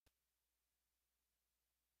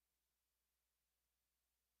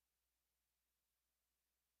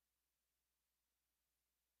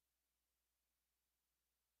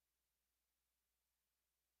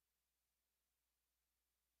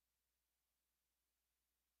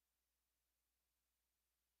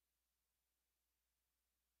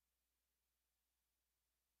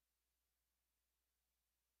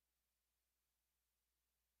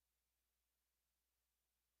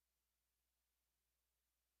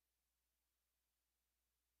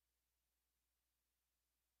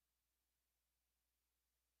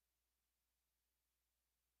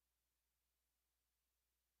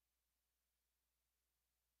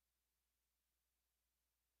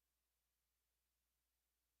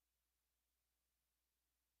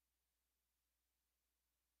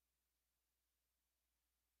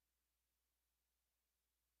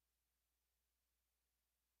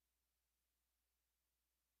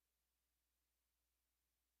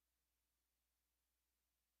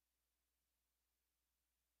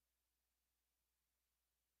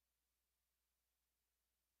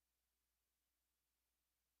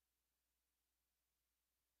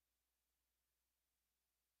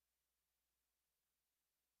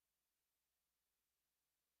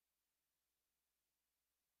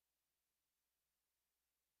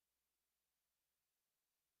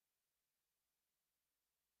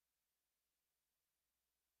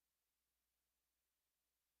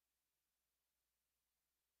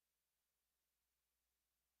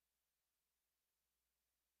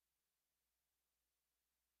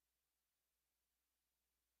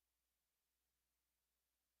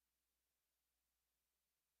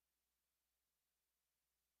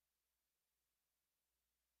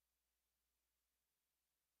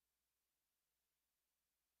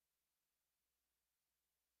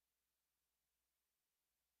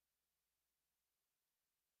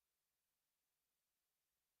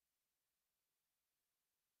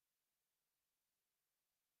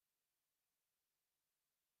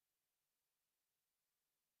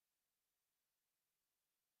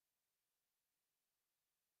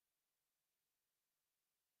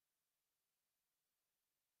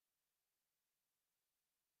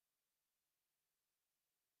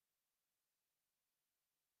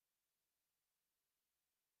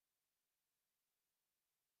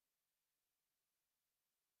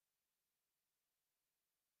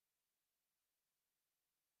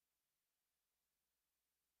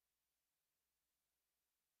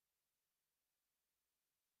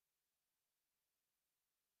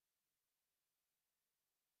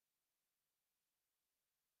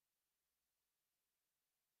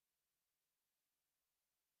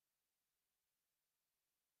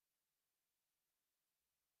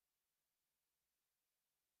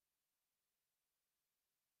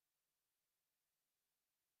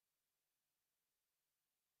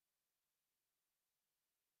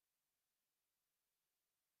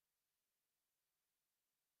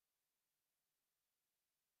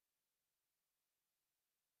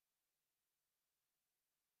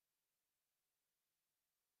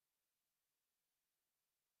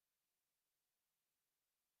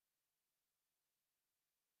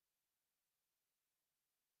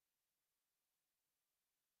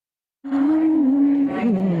Welcome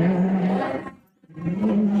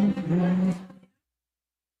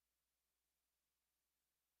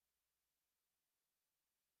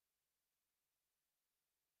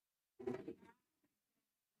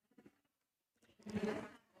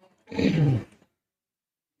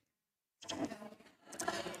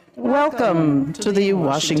to the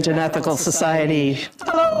Washington Ethical Society.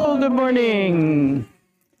 Hello, good morning.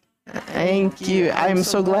 Thank you. I'm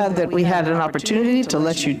so glad that we had an opportunity to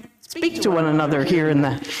let you speak to one another here in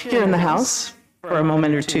the house for a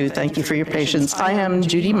moment or two. Thank you for your patience. I am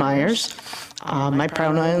Judy Myers. My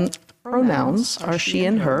pronouns are she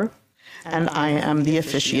and her, and I am the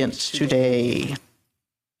officiant today.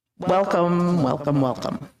 Welcome, welcome,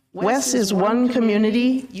 welcome. WES is one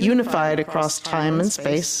community unified across time and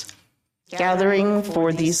space, gathering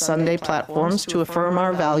for these Sunday platforms to affirm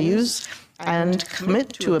our values and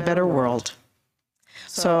commit to a better world.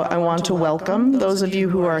 So I want to welcome those of you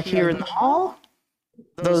who are here in the hall,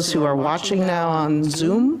 those who are watching now on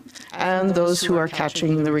Zoom, and those who are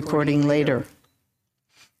catching the recording later.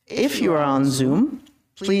 If you are on Zoom,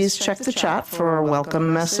 please check the chat for a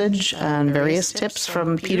welcome message and various tips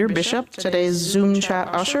from Peter Bishop, today's Zoom chat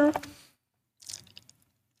usher.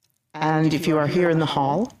 And if you are here in the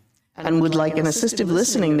hall and would like an assistive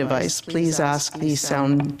listening device, please ask the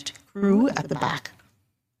sound crew at the back.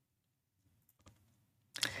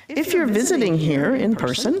 If you're visiting here in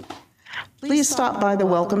person, please stop by the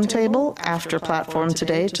welcome table after platform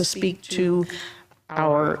today to speak to a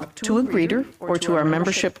greeter or to our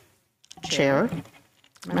membership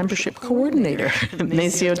coordinator,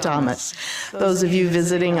 Maceo Thomas. Those of you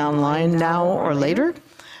visiting online now or later,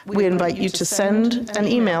 we invite you to send an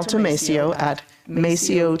email to Maceo at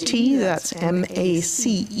maceot, that's M-A-C-E-O-T,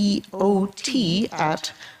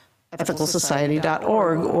 at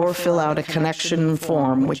ethicalsociety.org, or fill out a connection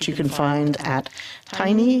form, which you can find at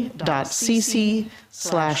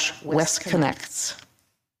tiny.cc/wesconnects.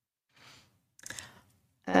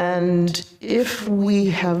 And if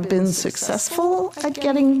we have been successful at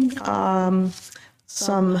getting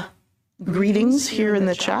some greetings here in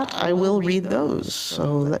the chat, I will read those.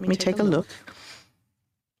 So let me take a look.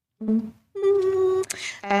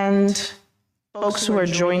 And folks who are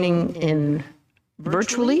joining in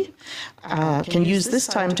virtually can use this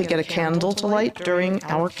time to get a candle to light during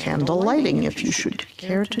our candle lighting, if you should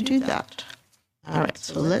care to do that. All right,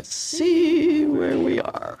 so let's see where we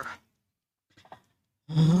are.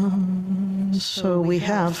 So we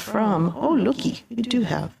have from, oh, looky, we do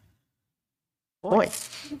have, boy.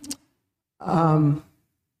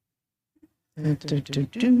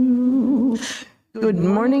 Good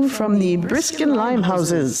morning from the Briskin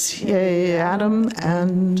Limehouses. Yay, Adam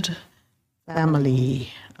and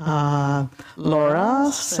family.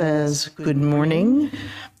 Laura says, good morning.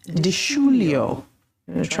 DeShulio.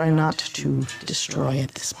 I'm going to try not to destroy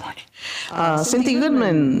it this morning. Cynthia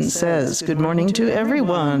Goodman says, good morning to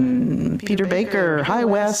everyone. Peter Baker, hi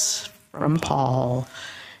Wes, from Paul.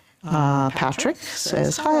 Patrick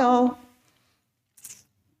says, hi all.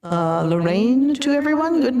 Lorraine, to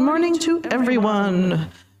everyone, good morning to everyone.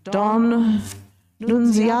 Dawn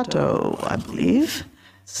Nunziato, I believe,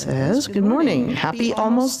 says, good morning, happy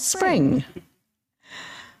almost spring.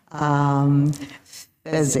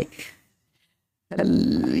 Fezzik.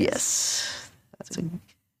 Yes, that's a,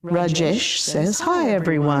 Rajesh says, hi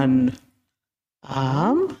everyone.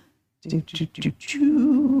 It's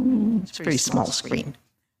a very small screen.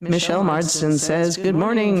 Michelle Marsden says, good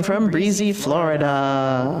morning from breezy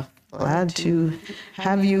Florida. Glad to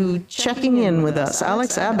have you checking in with us.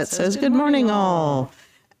 Alex Abbott says, good morning all.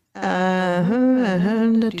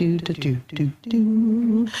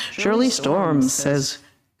 Shirley Storm says,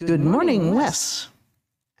 good morning, Wes.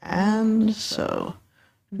 And so,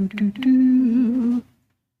 Sue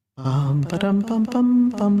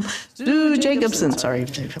Jacobson, sorry,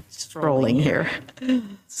 scrolling here.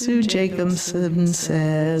 Sue Jacobson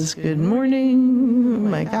says, good morning.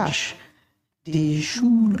 My gosh,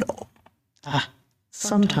 DiShulo.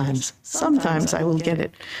 Sometimes I will get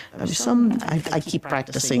it. I keep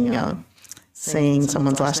practicing saying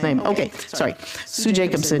someone's last name. Okay, sorry. Sue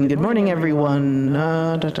Jacobson, good morning, everyone.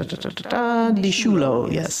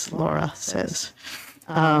 DiShulo, yes, Laura says.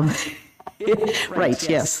 Right,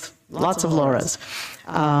 yes, lots of Lauras.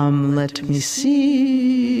 Let me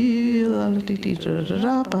see.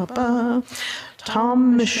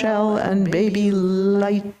 Tom, Michelle, and Baby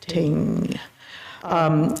Lighting.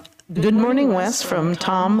 Good morning, Wes, from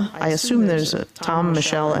Tom. I assume there's a Tom,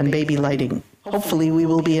 Michelle, and Baby Lighting. Hopefully we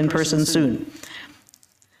will be in person soon.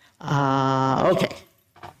 Okay.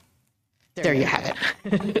 There you have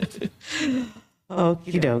it.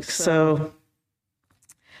 Okie doke. So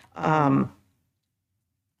I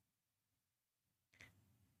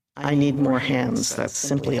need more hands. That's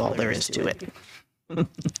simply all there is to it.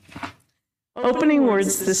 Opening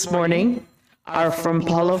words this morning are from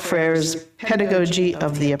Paulo Freire's Pedagogy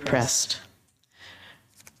of the Oppressed.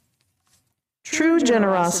 True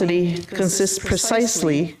generosity consists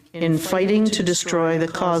precisely in fighting to destroy the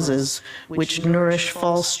causes which nourish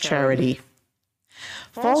false charity.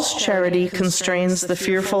 False charity constrains the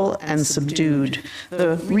fearful and subdued,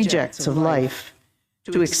 the rejects of life,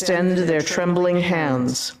 to extend their trembling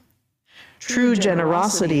hands. True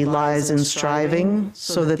generosity lies in striving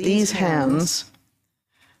so that these hands,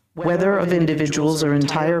 whether of individuals or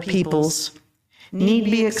entire peoples, need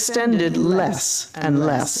be extended less and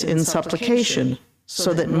less in supplication,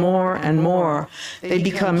 so that more and more they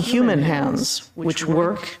become human hands which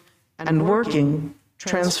work and working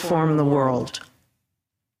transform the world.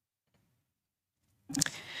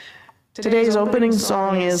 Today's opening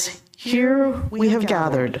song is Here We Have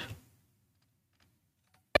Gathered.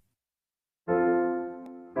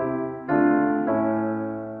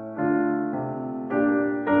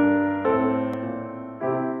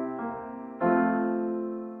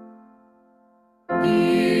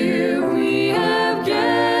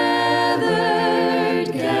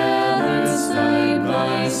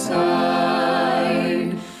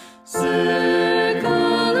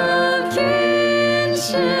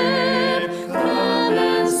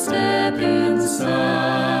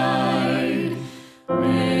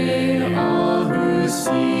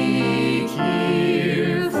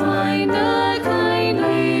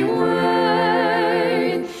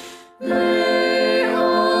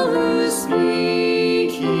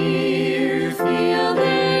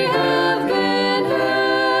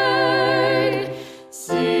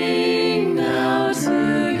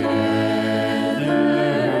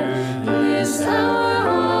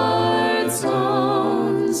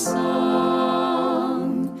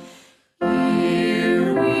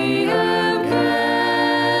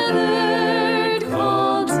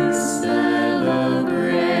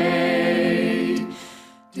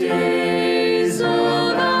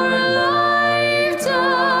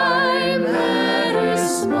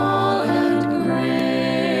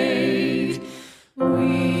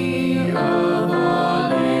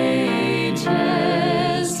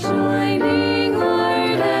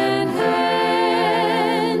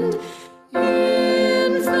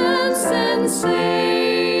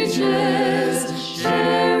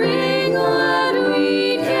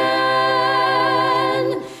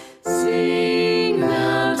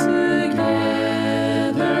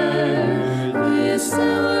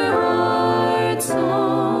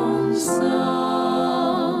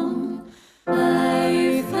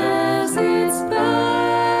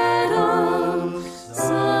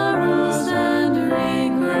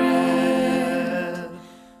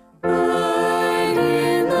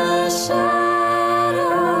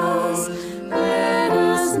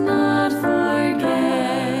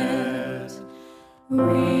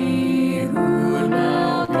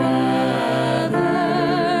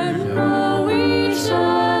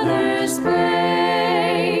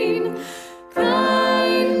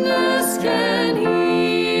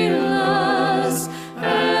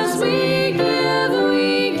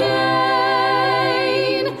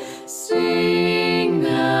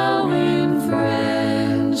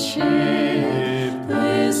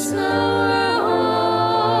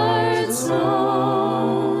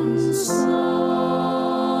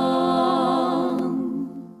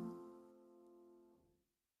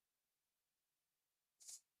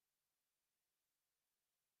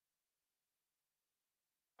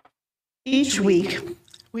 Each week,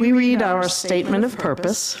 we read our statement of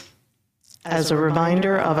purpose as a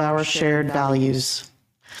reminder of our shared values.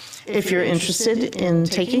 If you're interested in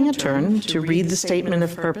taking a turn to read the statement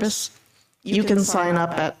of purpose, you can sign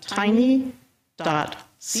up at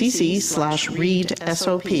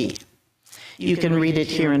tiny.cc/readsop. You can read it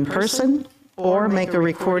here in person or make a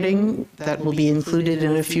recording that will be included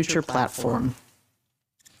in a future platform.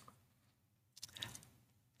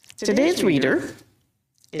 Today's reader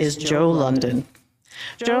is Joe London.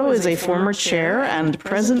 Joe is a former chair and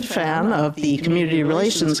present fan of the Community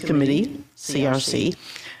Relations Committee, CRC.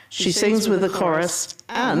 She sings with the chorus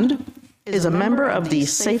and is a member of the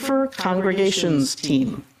Safer Congregations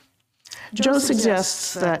team. Joe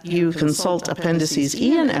suggests that you consult Appendices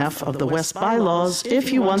E and F of the WES bylaws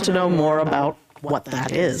if you want to know more about what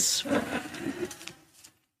that is.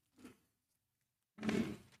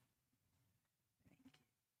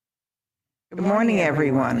 Good morning,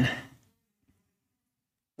 everyone.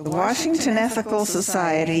 The Washington Ethical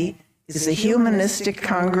Society is a humanistic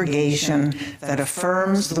congregation that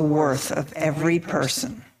affirms the worth of every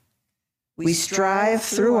person. We strive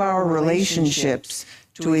through our relationships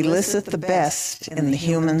to elicit the best in the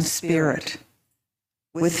human spirit.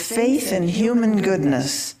 With faith in human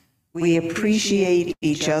goodness, we appreciate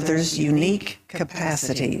each other's unique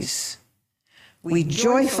capacities. We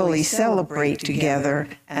joyfully celebrate together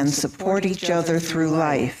and support each other through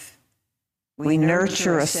life. We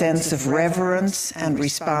nurture a sense of reverence and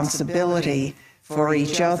responsibility for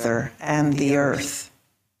each other and the earth.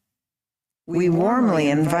 We warmly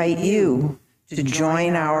invite you to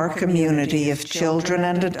join our community of children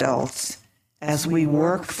and adults as we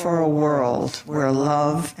work for a world where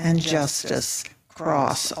love and justice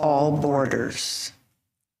cross all borders.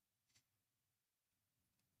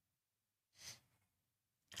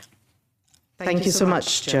 Thank you so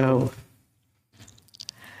much, Joe.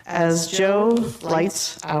 As Joe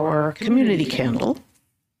lights our community candle,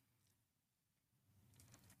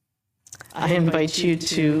 I invite you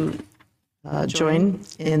to join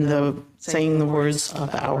in saying the words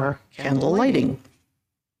of our candle lighting.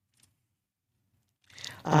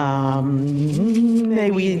 May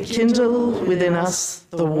we kindle within us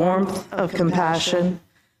the warmth of compassion,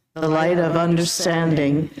 the light of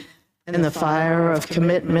understanding, and the fire of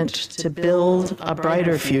commitment to build a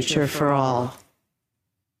brighter future for all.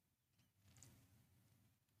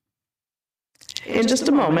 In just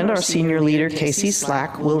a moment, our senior leader, Casey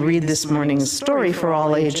Slack, will read this morning's story for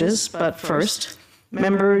all ages, but first,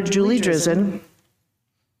 member Julie Drizzen.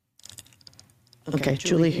 Okay,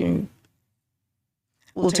 Julie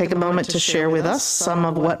will take a moment to share with us some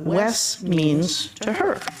of what WES means to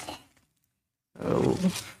her. Oh,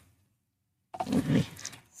 let me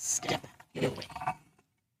step away.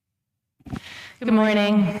 Good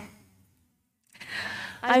morning.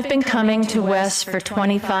 I've been coming to WES for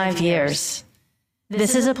 25 years.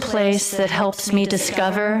 This is a place that helps me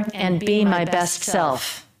discover and be my best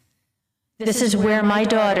self. This is where my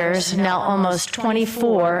daughters, now almost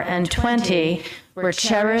 24 and 20, were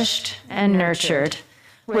cherished and nurtured,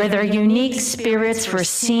 where their unique spirits were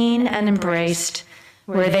seen and embraced,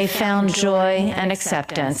 where they found joy and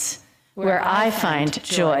acceptance, where I find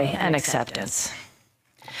joy and acceptance.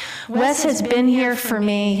 WES has been here for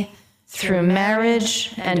me through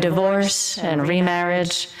marriage and divorce and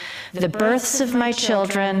remarriage, the births of my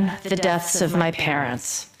children, the deaths of my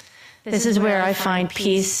parents. This is where I find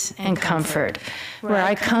peace and comfort, where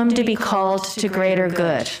I come to be called to greater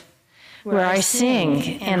good, where I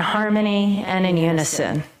sing in harmony and in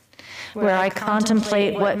unison, where I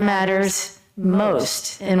contemplate what matters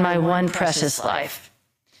most in my one precious life.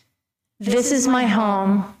 This is my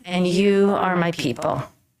home, and you are my people.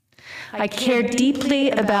 I care deeply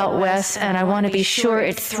about WES, and I want to be sure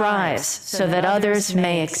it thrives so that others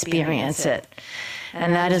may experience it.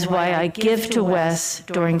 And that is why I give to WES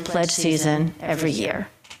during pledge season every year.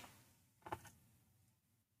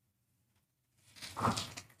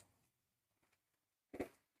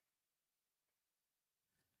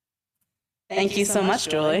 Thank you so much,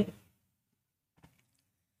 Julie.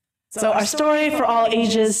 So our story for all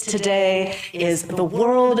ages today is The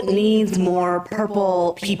World Needs More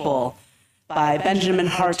Purple People by Benjamin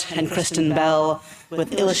Hart and Kristen Bell,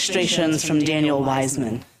 with illustrations from Daniel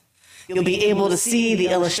Wiseman. You'll be able to see the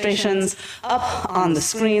illustrations up on the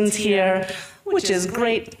screens here, which is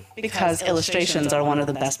great because illustrations are one of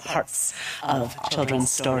the best parts of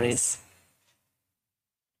children's stories.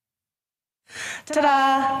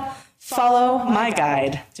 Ta-da! Follow my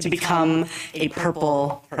guide to become a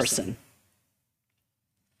purple person.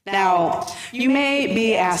 Now, you may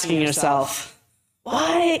be asking yourself,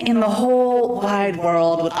 why in the whole wide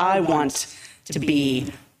world would I want to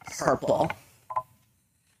be purple?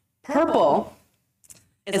 Purple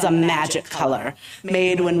is a magic color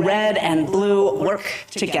made when red and blue work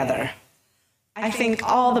together. I think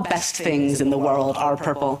all the best things in the world are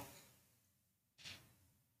purple.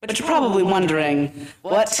 But you're probably wondering,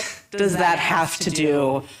 what does that have to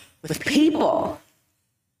do with people?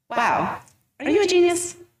 Wow, are you a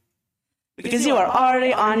genius? Because you are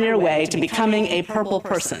already on your way to becoming a purple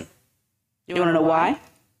person. You want to know why?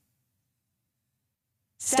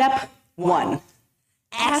 Step 1,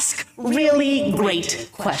 ask really great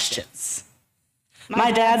questions. My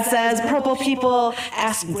dad says purple people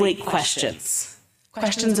ask great questions.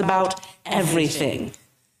 Questions about everything.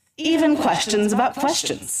 Even questions about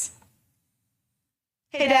questions.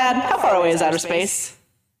 Hey, Dad, how far away is outer space?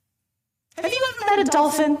 Have you ever met a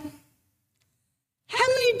dolphin? How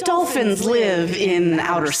many dolphins live in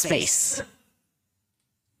outer space?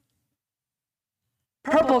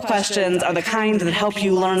 Purple questions are the kind that help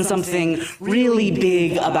you learn something really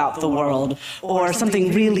big about the world, or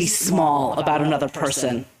something really small about another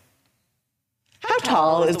person. How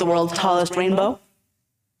tall is the world's tallest rainbow?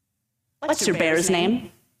 What's your bear's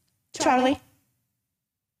name? Charlie.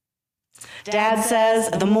 Dad says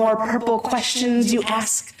the more purple questions you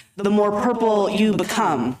ask, the more purple you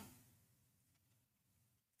become.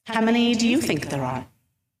 How many do you think there are?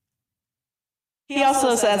 He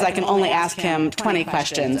also says I can only ask him 20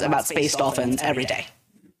 questions about space dolphins every day.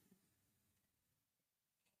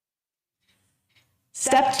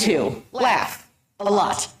 Step 2, laugh a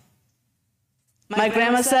lot. My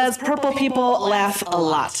grandma says purple people laugh a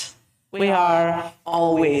lot. We are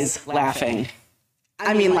always laughing.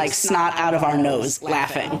 I mean like snot out of our nose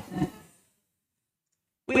laughing.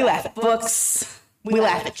 We laugh at books. We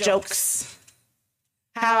laugh at jokes.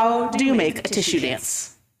 How do you make a tissue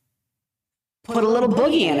dance? Put a little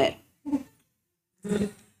boogie in it.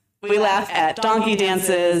 We laugh at donkey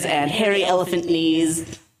dances and hairy elephant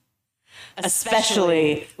knees.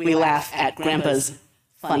 Especially, we laugh at Grandpa's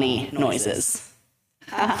funny noises.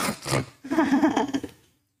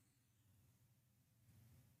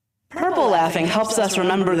 Purple laughing helps us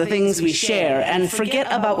remember the things we share and forget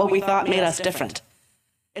about what we thought made us different.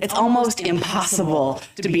 It's almost impossible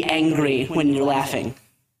to be angry when you're laughing.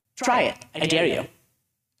 Try it, I dare you.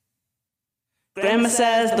 Grandma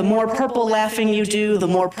says the more purple laughing you do, the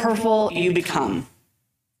more purple you become.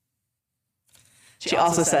 She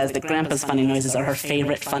also says that Grandpa's funny noises are her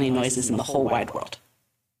favorite funny noises in the whole wide world.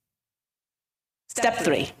 Step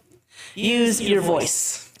 3, use your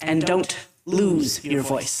voice and don't lose your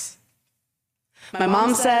voice. My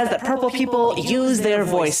mom says that purple people use their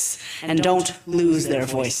voice and don't lose their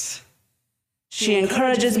voice. She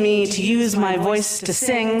encourages me to use my voice to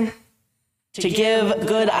sing, to give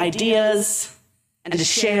good ideas, and to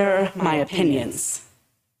share my opinions.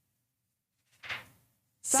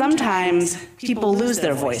 Sometimes people lose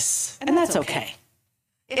their voice, and that's okay.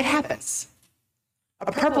 It happens.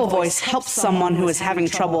 A purple voice helps someone who is having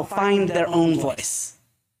trouble find their own voice.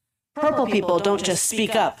 Purple people don't just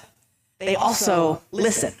speak up, they also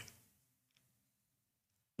listen.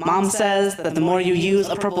 Mom says that the more you use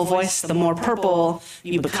a purple voice, the more purple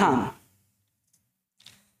you become.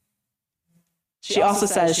 She also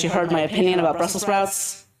says she heard my opinion about Brussels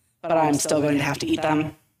sprouts, but I'm still going to have to eat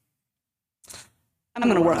them. I'm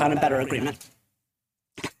going to work on a better agreement.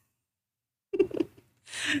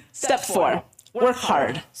 Step 4, work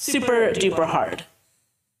hard, super duper hard.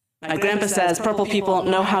 My grandpa says purple people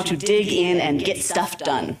know how to dig in and get stuff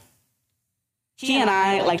done. He and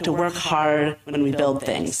I like to work hard when we build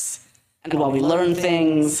things, and while we learn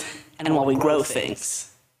things, and while we grow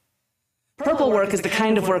things. Purple work is the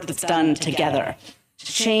kind of work that's done together to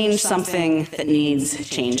change something that needs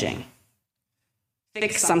changing,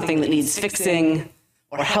 fix something that needs fixing,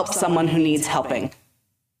 or help someone who needs helping.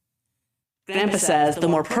 Grandpa says the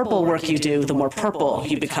more purple work you do, the more purple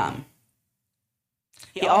you become.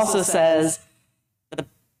 He also says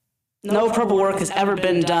no purple work has ever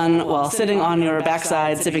been done while sitting on your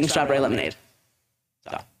backside sipping strawberry lemonade.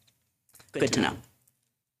 So, good to know.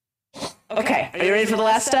 Okay, are you ready for the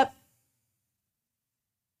last step?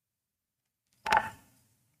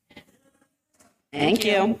 Thank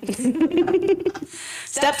you.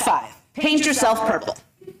 Step 5, paint yourself purple.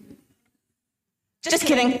 Just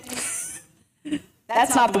kidding.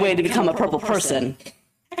 That's not the way to become a purple person.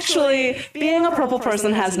 Actually, being a purple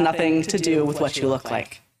person has nothing to do with what you look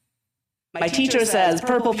like. My teacher says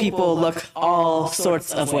purple people look all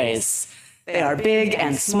sorts of ways. They are big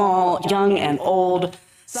and small, young and old.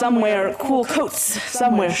 Some wear cool coats,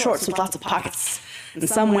 some wear shorts with lots of pockets, and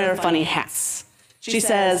some wear funny hats. She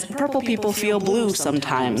says purple people feel blue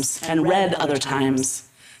sometimes and red other times.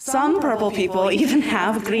 Some purple people even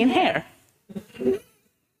have green hair. Can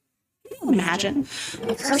you imagine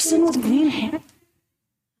a person with green hair?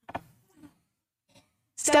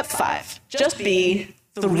 Step 5, just be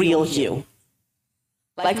the real you.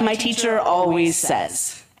 Like my teacher always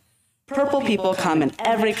says, purple people come in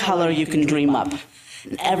every color you can dream up,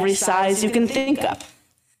 in every size you can think up.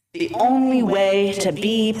 The only way to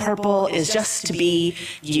be purple is just to be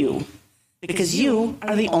you, because you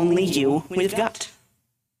are the only you we've got.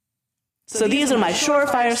 So these are my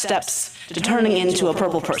surefire steps to turning into a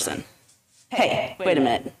purple person. Hey, wait a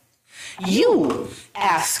minute. You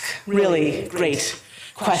ask really great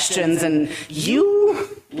questions, and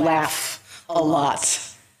you laugh a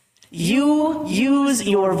lot. You use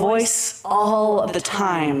your voice all the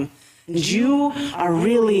time, and you are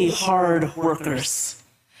really hard workers,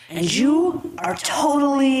 and you are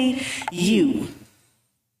totally you.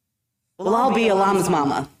 Well, I'll be Alam's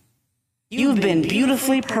mama. You've been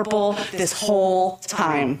beautifully purple this whole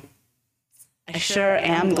time. I sure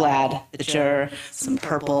am glad that you're some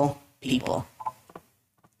purple people.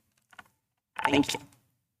 Thank you.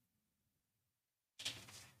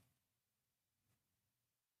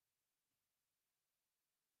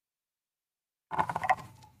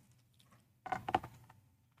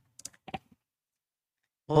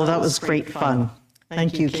 Well, that was great fun.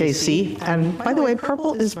 Thank you, Casey. And by the way,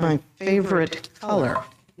 purple is my favorite color.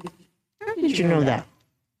 How did you know that?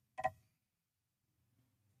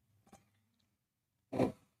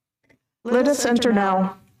 Let us enter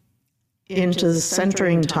now into the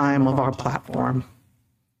centering time of our platform.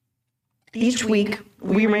 Each week,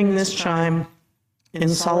 we ring this chime in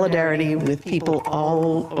solidarity with people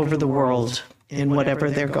all over the world in whatever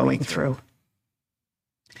they're going through.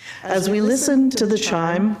 As we listen to the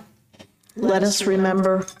chime, let us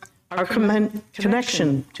remember our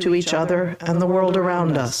connection to each other and the world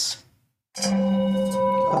around us.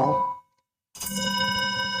 Well,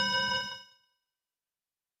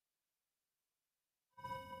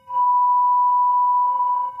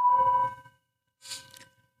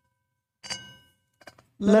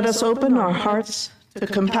 let us open our hearts to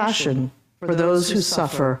compassion for those who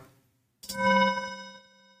suffer.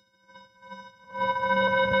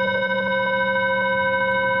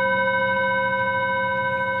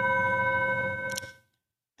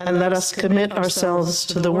 And let us commit ourselves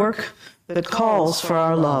to the work that calls for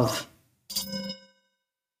our love.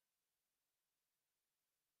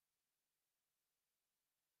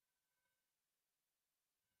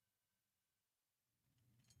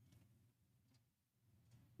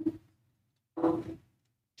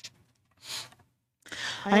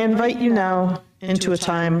 I invite you now into a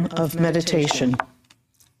time of meditation,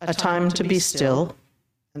 a time to be still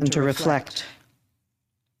and to reflect.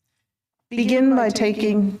 Begin by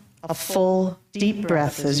taking a full, deep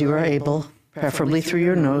breath as you are able, preferably through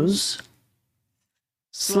your nose.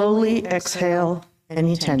 Slowly exhale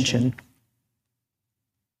any tension.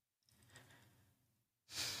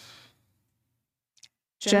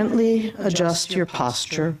 Gently adjust your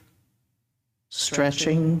posture,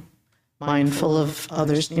 stretching, mindful of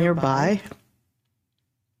others nearby,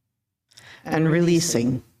 and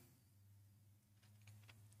releasing.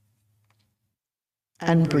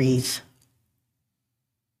 And breathe.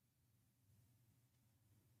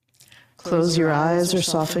 Close your eyes or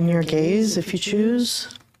soften your gaze if you choose.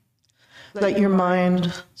 Let your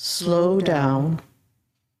mind slow down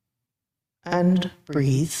and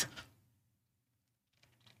breathe.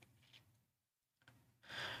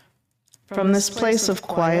 From this place of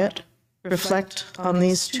quiet, reflect on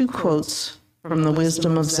these two quotes from the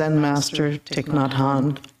wisdom of Zen master Thich Nhat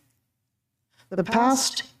Hanh. The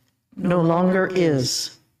past no longer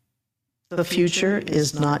is. The future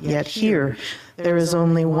is not yet here. There is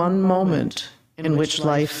only one moment in which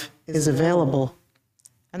life is available,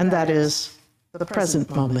 and that is the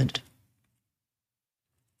present moment.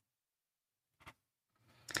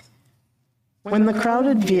 When the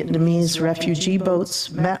crowded Vietnamese refugee boats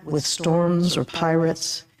met with storms or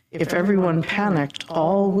pirates, if everyone panicked,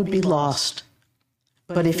 all would be lost.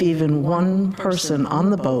 But if even one person on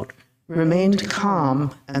the boat remained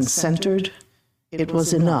calm and centered, it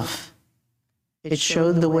was enough. It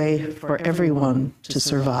showed the way for everyone to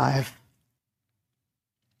survive.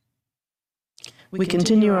 We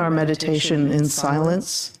continue our meditation in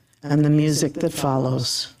silence and the music that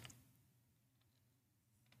follows.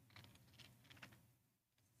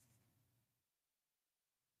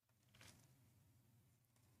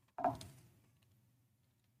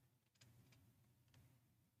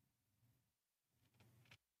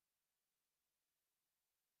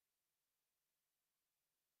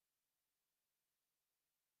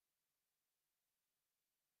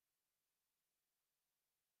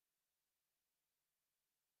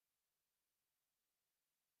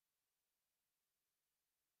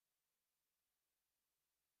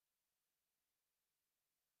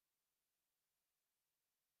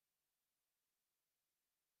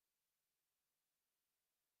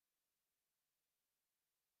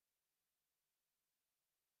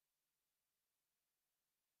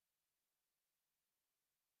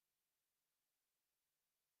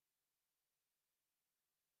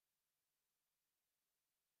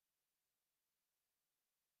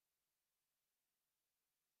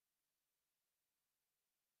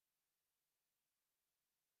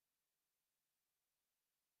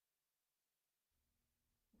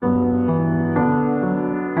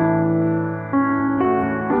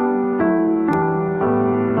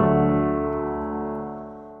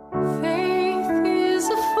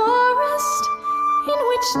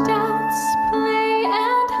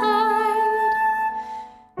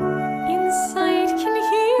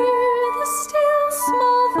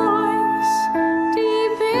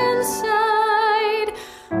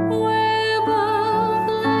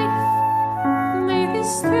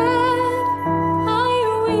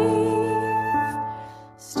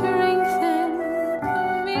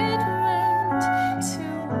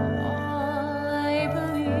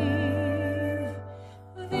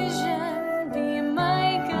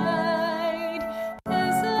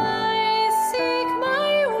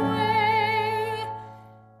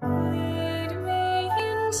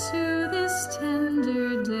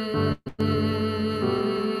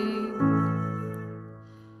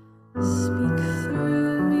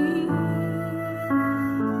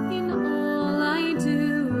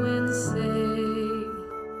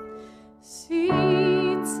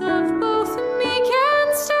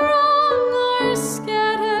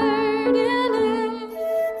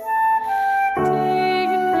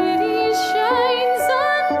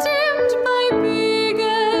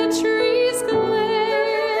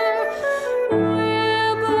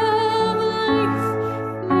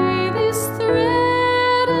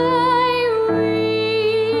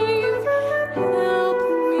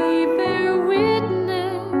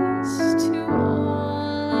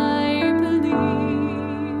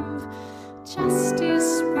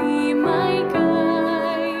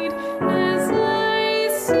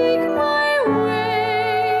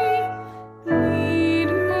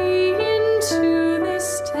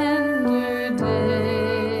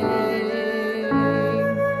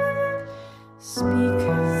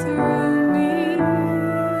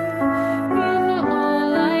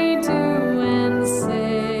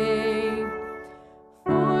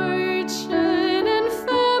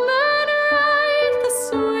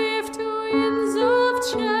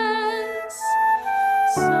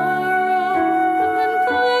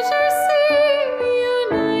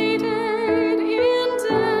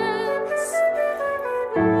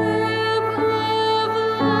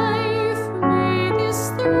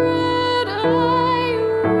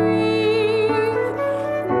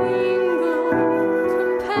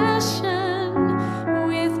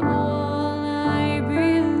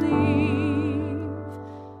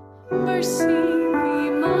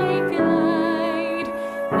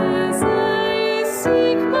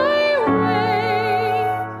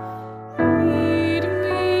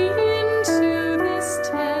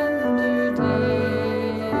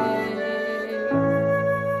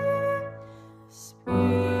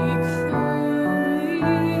 Wow.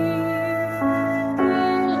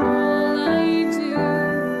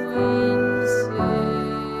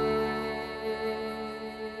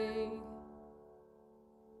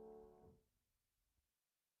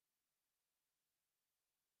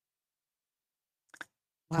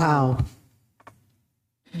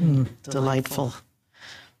 Delightful.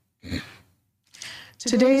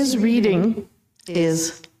 Today's reading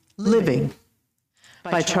is Living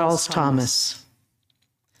by Charles Thomas.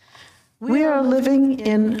 We are living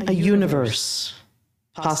in a universe,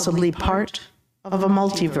 possibly part of a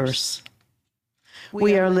multiverse.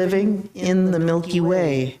 We are living in the Milky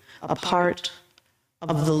Way, a part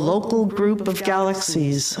of the local group of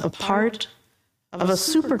galaxies, a part of a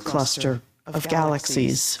supercluster of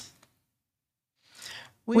galaxies.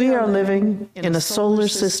 We are living in a solar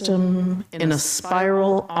system, in a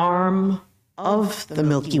spiral arm of the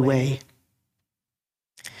Milky Way.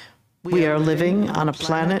 We are living on a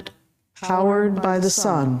planet powered by the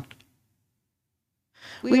sun.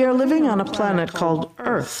 We are living on a planet called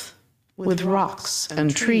Earth, with rocks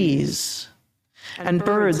and trees, and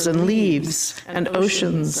birds and leaves, and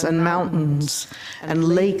oceans and mountains, and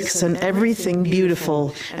lakes and everything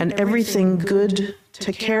beautiful, and everything good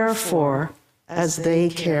to care for as they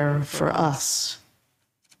care for us.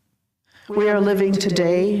 We are living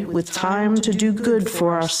today with time to do good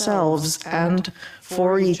for ourselves and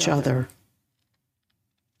for each other.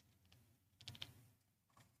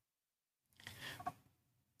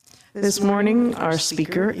 This morning, our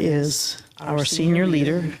speaker is our senior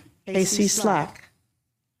leader, Casey Slack.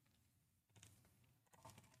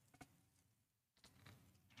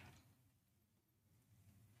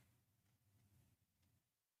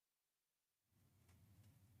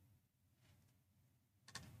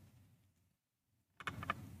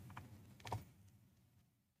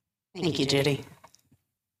 Thank you, Judy.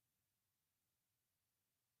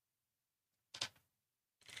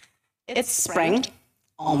 It's spring,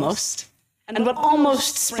 almost. And what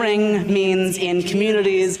almost spring means in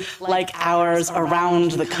communities like ours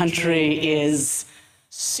around the country is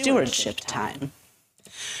stewardship time.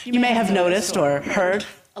 You may have noticed or heard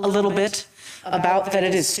a little bit about that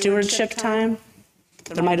it is stewardship time.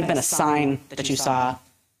 There might have been a sign that you saw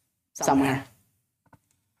somewhere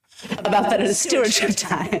about that it is stewardship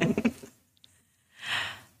time.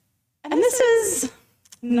 And this is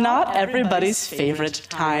not everybody's favorite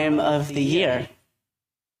time of the year.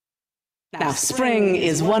 Now, spring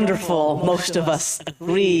is wonderful, most of us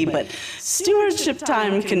agree, but stewardship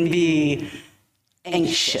time can be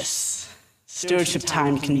anxious. Stewardship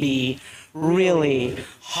time can be really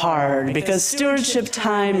hard because stewardship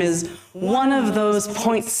time is one of those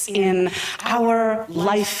points in our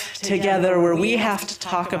life together where we have to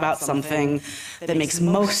talk about something that makes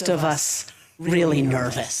most of us really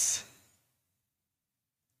nervous.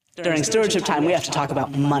 During stewardship time, we have to talk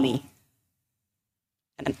about money.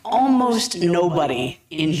 And almost nobody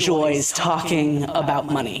enjoys talking about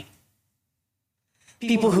money.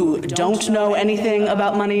 People who don't know anything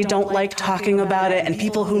about money don't like talking about it, and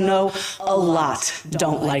people who know a lot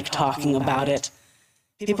don't like talking about it.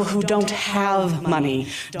 People who don't have money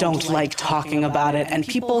don't like talking about it, and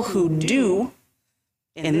people who do,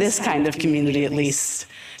 in this kind of community at least,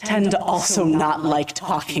 tend to also not like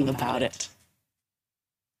talking about it.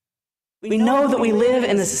 We know that we live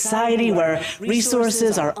in a society where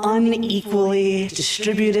resources are unequally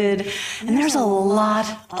distributed, and there's a lot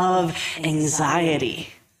of anxiety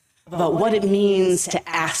about what it means to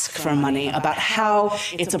ask for money, about how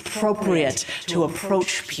it's appropriate to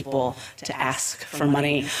approach people to ask for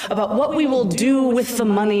money, about what we will do with the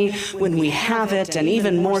money when we have it, and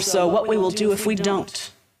even more so, what we will do if we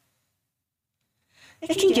don't.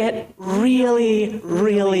 It can get really,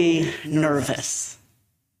 really nervous.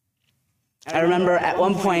 I remember at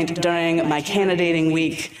one point during my candidating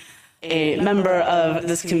week, a member of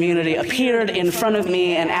this community appeared in front of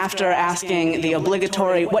me, and after asking the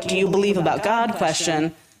obligatory, "What do you believe about God?"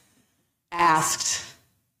 question, asked,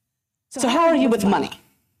 "So how are you with money?"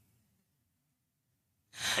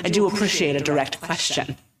 I do appreciate a direct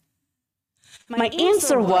question. My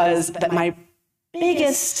answer was that my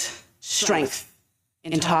biggest strength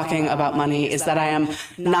in talking about money is that I am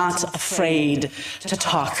not afraid to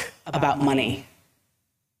talk about money.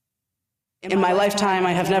 In my lifetime,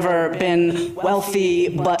 I have never been wealthy,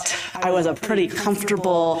 but I was a pretty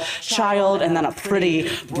comfortable child and then a pretty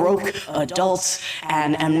broke adult,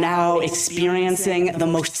 and am now experiencing the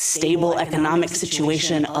most stable economic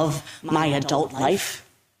situation of my adult life.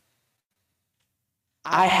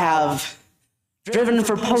 I have driven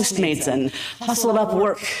for Postmates and hustled up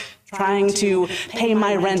work, trying to pay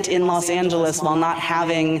my rent in Los Angeles while not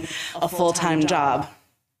having a full-time job.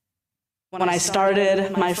 When I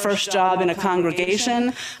started my first job in a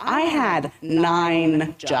congregation, I had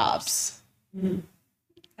 9 jobs.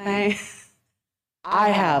 Okay? I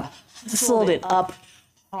have hustled it up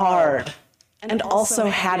hard and also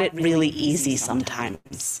had it really easy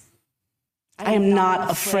sometimes. I am not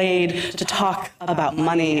afraid to talk about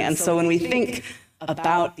money, and so when we think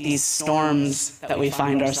about these storms that we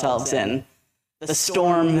find ourselves in, the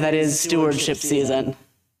storm that is stewardship season,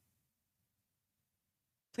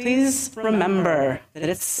 please remember that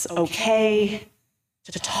it's okay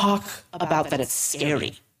to talk about that it's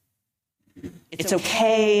scary. It's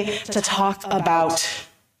okay to talk about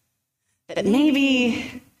that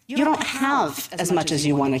maybe you don't have as much as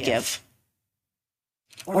you want to give.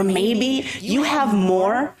 Or maybe you have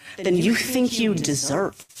more than you think you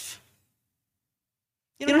deserve.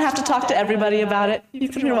 You don't have to talk to everybody about it.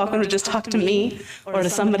 You're welcome to just talk to me or to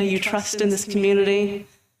somebody you trust in this community.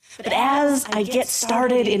 But as I get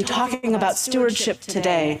started in talking about stewardship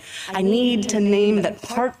today, I need to name that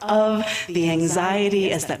part of the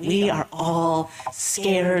anxiety is that we are all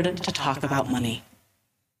scared to talk about money.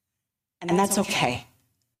 And that's okay.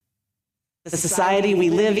 The society we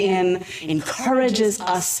live in encourages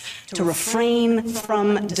us to refrain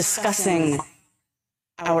from discussing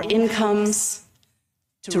our incomes,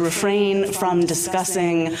 to refrain from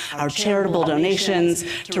discussing our charitable donations,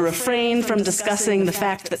 to refrain from discussing the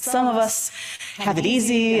fact that some of us have it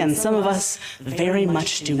easy and some of us very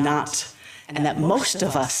much do not, and that most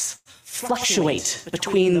of us fluctuate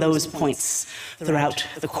between those points throughout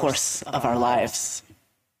the course of our lives.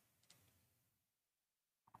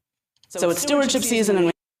 So it's stewardship season,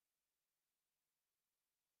 and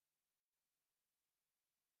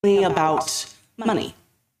we're about money.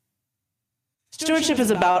 Stewardship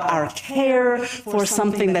is about our care for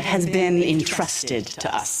something that has been entrusted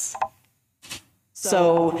to us.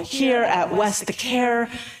 So here at WES, the care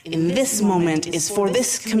in this moment is for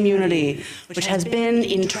this community, which has been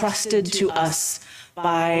entrusted to us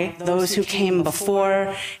by those who came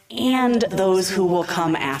before and those who will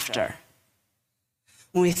come after.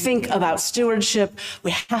 When we think about stewardship,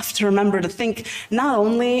 we have to remember to think not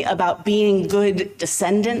only about being good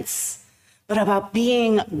descendants, but about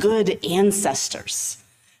being good ancestors,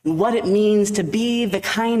 and what it means to be the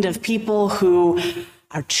kind of people who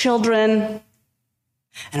our children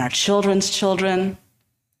and our children's children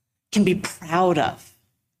can be proud of.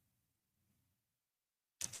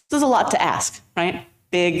 This is a lot to ask, right?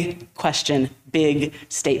 Big question, big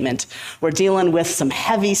statement. We're dealing with some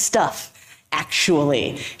heavy stuff,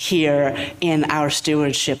 actually, here in our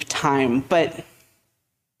stewardship time, but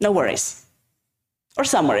no worries. Or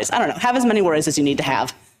some worries, I don't know, have as many worries as you need to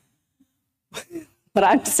have. What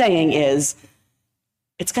I'm saying is,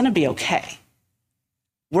 it's gonna be okay.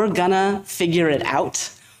 We're gonna figure it out,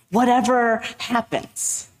 whatever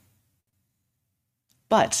happens.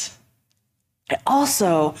 But I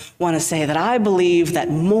also wanna say that I believe that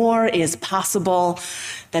more is possible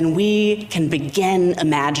than we can begin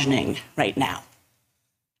imagining right now.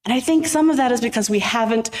 And I think some of that is because we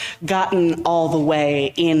haven't gotten all the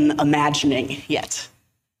way in imagining yet.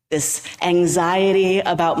 This anxiety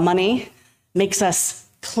about money makes us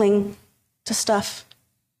cling to stuff.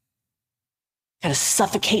 Kind of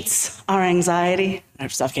suffocates our anxiety. Or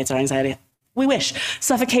suffocates our anxiety. We wish.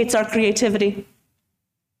 Suffocates our creativity.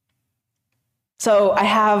 So I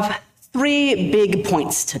have 3 big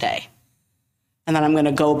points today. And then I'm going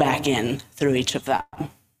to go back in through each of them.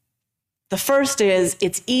 The first is,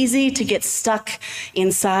 it's easy to get stuck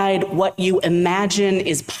inside what you imagine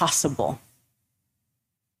is possible.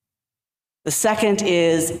 The second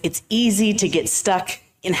is, it's easy to get stuck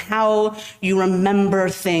in how you remember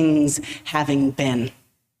things having been.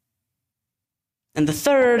 And the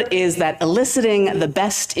third is that eliciting the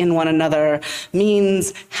best in one another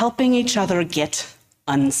means helping each other get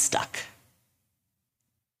unstuck.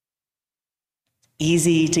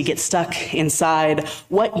 Easy to get stuck inside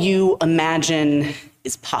what you imagine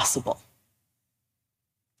is possible.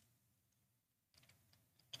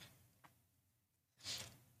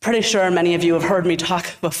 Pretty sure many of you have heard me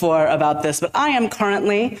talk before about this, but I am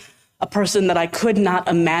currently a person that I could not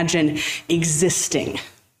imagine existing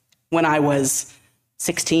when I was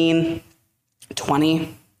 16,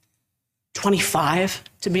 20, 25,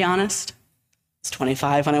 to be honest. I was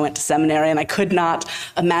 25 when I went to seminary, and I could not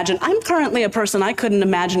imagine. I'm currently a person I couldn't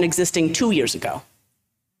imagine existing 2 years ago.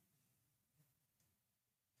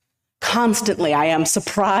 Constantly, I am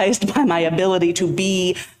surprised by my ability to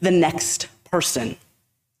be the next person.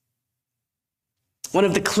 One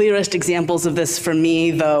of the clearest examples of this for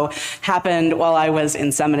me, though, happened while I was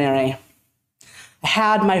in seminary. I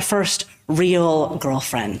had my first real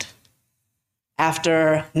girlfriend.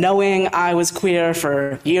 After knowing I was queer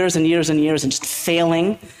for years and years and years and just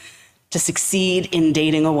failing to succeed in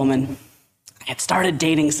dating a woman, I had started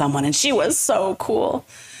dating someone, and she was so cool.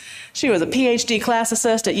 She was a PhD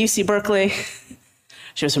classicist at UC Berkeley.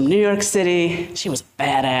 She was from New York City. She was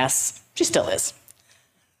badass. She still is.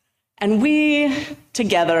 And we,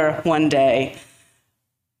 together one day,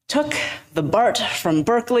 took the BART from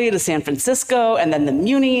Berkeley to San Francisco and then the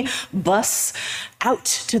Muni bus out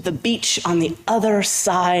to the beach on the other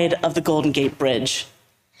side of the Golden Gate Bridge.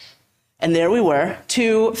 And there we were,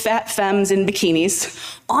 two fat femmes in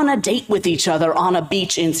bikinis on a date with each other on a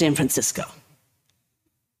beach in San Francisco.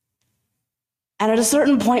 And at a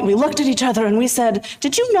certain point, we looked at each other and we said,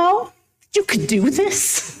 "Did you know you could do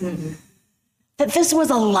this?" That this was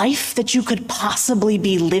a life that you could possibly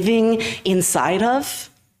be living inside of?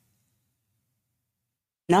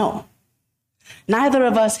 No. Neither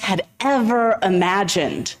of us had ever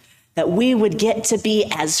imagined that we would get to be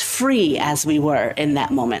as free as we were in that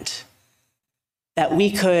moment. That we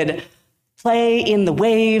could play in the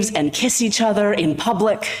waves and kiss each other in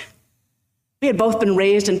public. We had both been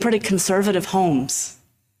raised in pretty conservative homes.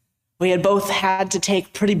 We had both had to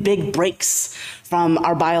take pretty big breaks from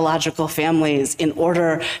our biological families in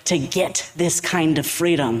order to get this kind of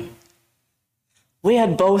freedom. We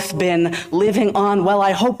had both been living on, well,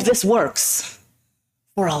 I hope this works,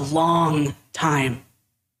 for a long time.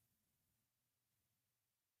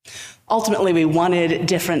 Ultimately, we wanted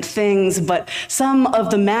different things, but some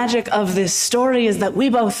of the magic of this story is that we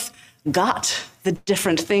both got the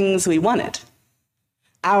different things we wanted.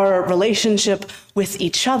 Our relationship with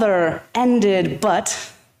each other ended,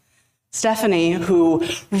 but Stephanie, who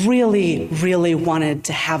really, really wanted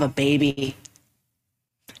to have a baby,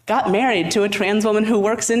 got married to a trans woman who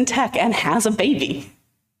works in tech and has a baby.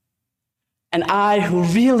 And I, who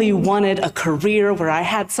really wanted a career where I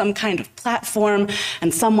had some kind of platform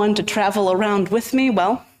and someone to travel around with me,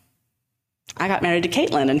 well, I got married to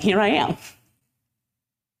Caitlin, and here I am.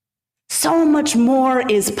 So much more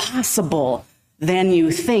is possible than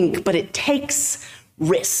you think, but it takes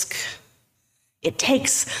risk. It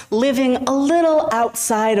takes living a little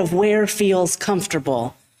outside of where feels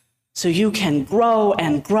comfortable so you can grow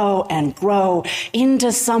and grow and grow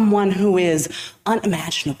into someone who is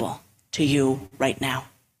unimaginable to you right now.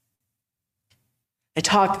 I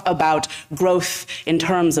talk about growth in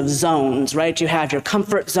terms of zones, right? You have your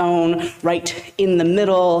comfort zone right in the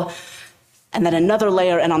middle, and then another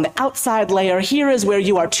layer, and on the outside layer, here is where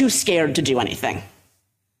you are too scared to do anything.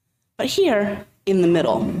 But here, in the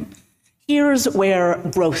middle, here's where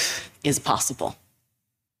growth is possible.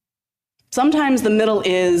 Sometimes the middle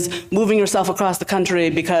is moving yourself across the country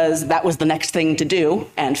because that was the next thing to do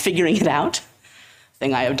and figuring it out,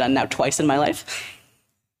 thing I have done now twice in my life.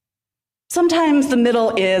 Sometimes the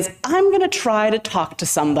middle is, I'm going to try to talk to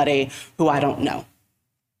somebody who I don't know.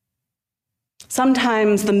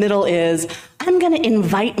 Sometimes the middle is, I'm going to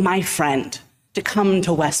invite my friend to come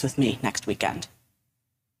to WES with me next weekend.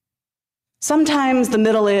 Sometimes the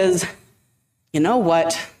middle is, you know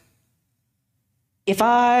what? If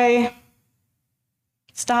I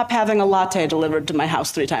stop having a latte delivered to my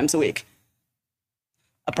house 3 times a week,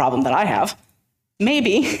 a problem that I have,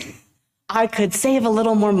 maybe I could save a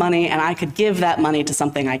little more money and I could give that money to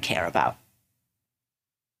something I care about.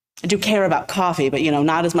 I do care about coffee, but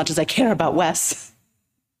not as much as I care about WES.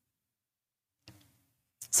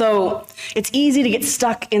 So it's easy to get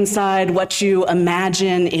stuck inside what you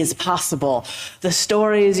imagine is possible, the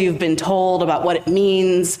stories you've been told about what it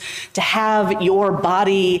means to have your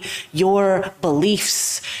body, your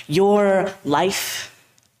beliefs, your life.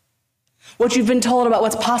 What you've been told about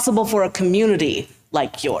what's possible for a community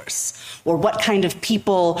like yours, or what kind of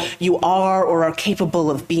people you are or are capable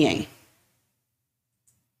of being.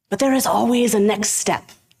 But there is always a next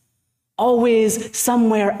step, always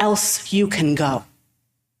somewhere else you can go.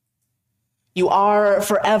 You are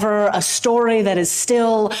forever a story that is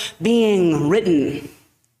still being written.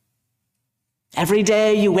 Every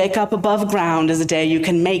day you wake up above ground is a day you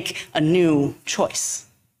can make a new choice.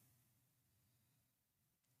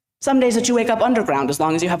 Some days that you wake up underground, as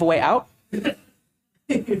long as you have a way out,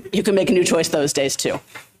 you can make a new choice those days too.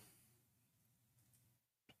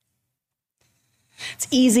 It's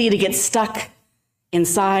easy to get stuck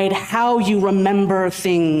inside how you remember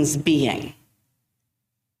things being.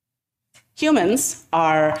 Humans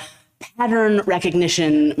are pattern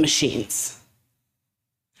recognition machines.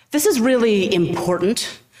 This is really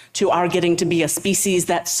important to our getting to be a species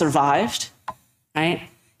that survived, right?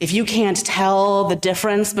 If you can't tell the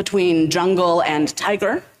difference between jungle and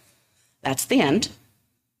tiger, that's the end,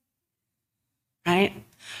 right?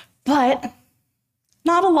 But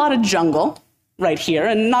not a lot of jungle right here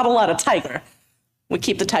and not a lot of tiger. We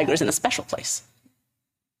keep the tigers in a special place.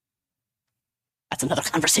 That's another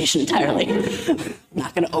conversation entirely. I'm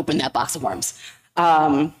not going to open that box of worms.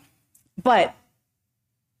 But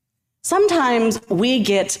sometimes we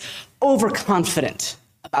get overconfident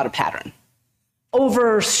about a pattern,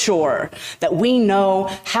 oversure that we know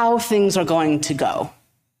how things are going to go.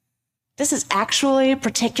 This is actually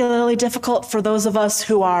particularly difficult for those of us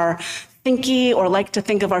who are thinky or like to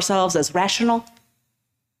think of ourselves as rational.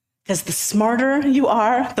 Because the smarter you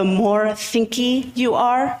are, the more thinky you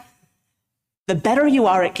are, the better you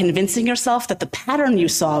are at convincing yourself that the pattern you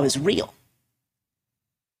saw is real.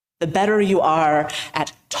 The better you are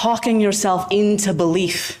at talking yourself into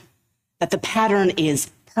belief that the pattern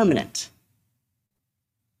is permanent.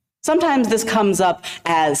 Sometimes this comes up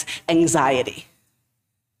as anxiety.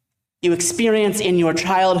 You experience in your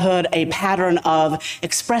childhood a pattern of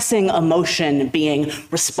expressing emotion being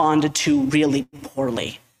responded to really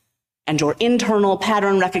poorly. And your internal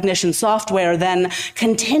pattern recognition software then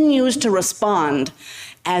continues to respond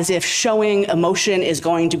as if showing emotion is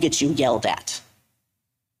going to get you yelled at.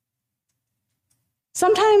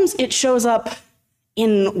 Sometimes it shows up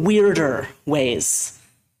in weirder ways.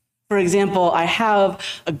 For example, I have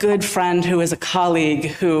a good friend who is a colleague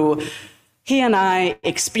who he and I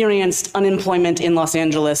experienced unemployment in Los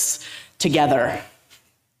Angeles together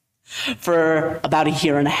for about a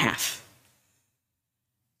year and a half.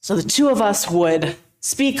 So the two of us would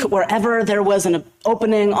speak wherever there was an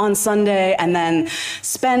opening on Sunday and then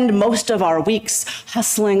spend most of our weeks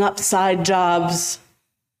hustling up side jobs.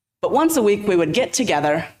 But once a week we would get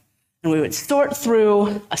together and we would sort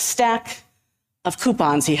through a stack of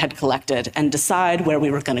coupons he had collected and decide where we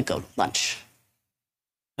were going to go to lunch.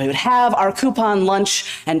 We would have our coupon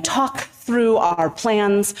lunch and talk through our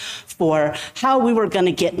plans for how we were going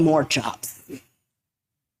to get more jobs.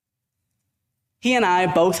 He and I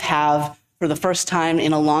both have, for the first time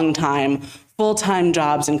in a long time, full-time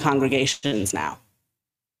jobs in congregations now.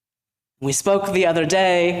 We spoke the other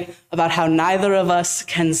day about how neither of us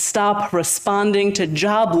can stop responding to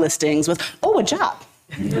job listings with, "Oh, a job."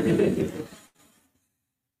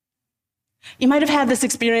 You might have had this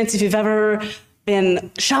experience if you've ever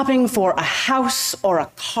been shopping for a house or a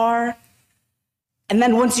car, and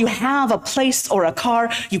then once you have a place or a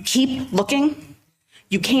car, you keep looking.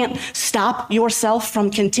 You can't stop yourself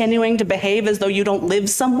from continuing to behave as though you don't live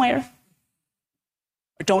somewhere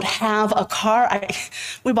or don't have a car.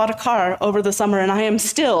 We bought a car over the summer, and I am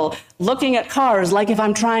still looking at cars like if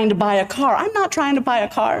I'm trying to buy a car. I'm not trying to buy a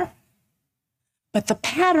car. But the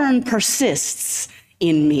pattern persists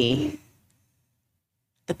in me.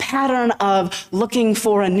 The pattern of looking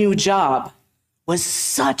for a new job was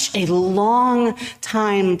such a long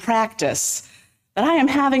time practice that I am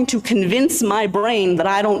having to convince my brain that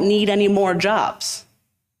I don't need any more jobs.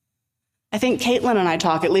 I think Caitlin and I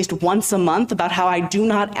talk at least once a month about how I do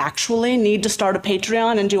not actually need to start a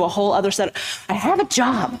Patreon and do a whole other set. I have a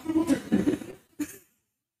job.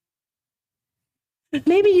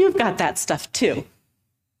 Maybe you've got that stuff too.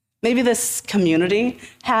 Maybe this community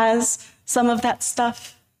has some of that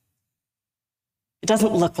stuff. It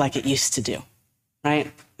doesn't look like it used to do,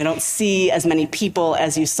 right? We don't see as many people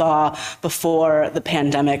as you saw before the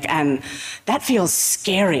pandemic, and that feels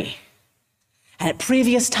scary. And at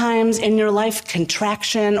previous times in your life,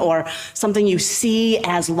 contraction or something you see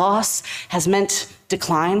as loss has meant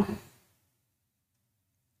decline.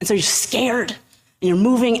 And so you're scared, and you're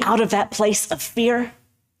moving out of that place of fear.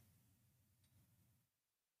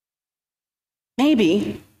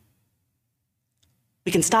 Maybe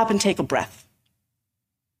we can stop and take a breath.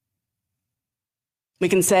 We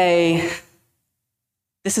can say,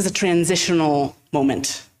 this is a transitional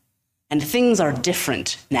moment, and things are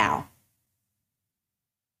different now.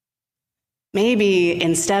 Maybe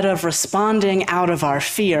instead of responding out of our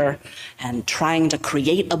fear and trying to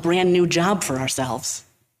create a brand new job for ourselves,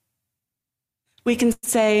 we can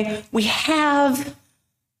say, we have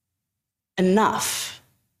enough.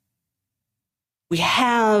 We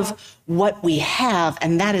have what we have,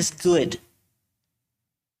 and that is good.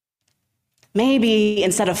 Maybe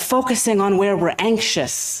instead of focusing on where we're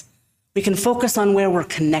anxious, we can focus on where we're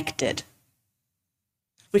connected.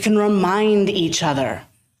 We can remind each other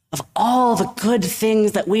of all the good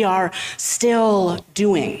things that we are still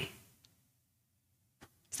doing.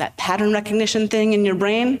 It's that pattern recognition thing in your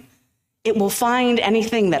brain. It will find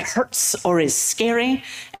anything that hurts or is scary,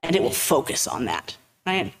 and it will focus on that,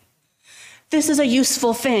 right? This is a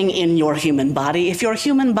useful thing in your human body. If your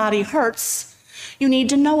human body hurts, you need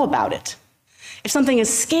to know about it. If something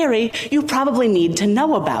is scary, you probably need to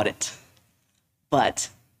know about it. But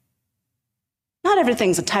not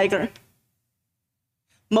everything's a tiger.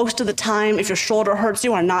 Most of the time, if your shoulder hurts,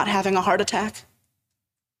 you are not having a heart attack.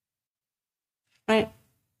 Right?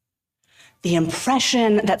 The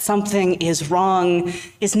impression that something is wrong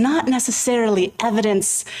is not necessarily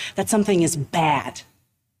evidence that something is bad,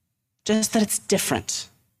 just that it's different,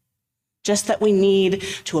 just that we need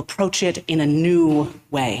to approach it in a new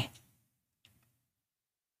way.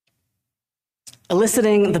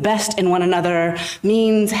 Eliciting the best in one another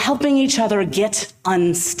means helping each other get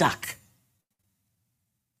unstuck,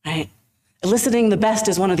 right? Eliciting the best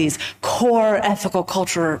is one of these core ethical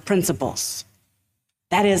culture principles.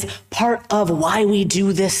 That is part of why we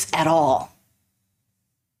do this at all.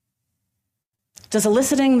 Does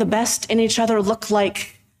eliciting the best in each other look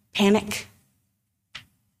like panic?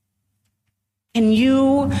 Can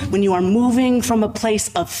you, when you are moving from a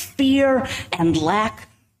place of fear and lack,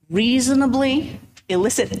 reasonably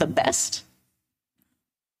elicit the best?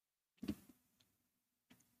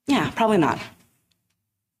 Yeah, probably not.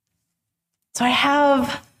 So I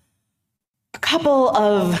have a couple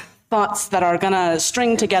of thoughts that are gonna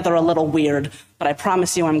string together a little weird, but I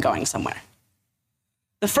promise you I'm going somewhere.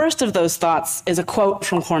 The first of those thoughts is a quote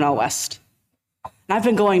from Cornel West. And I've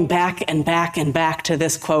been going back and back and back to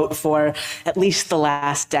this quote for at least the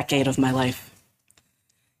last decade of my life.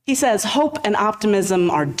 He says, "Hope and optimism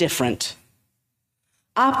are different.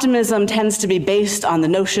 Optimism tends to be based on the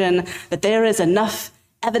notion that there is enough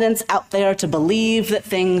evidence out there to believe that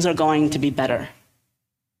things are going to be better.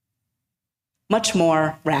 Much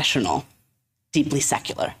more rational, deeply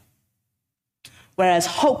secular. Whereas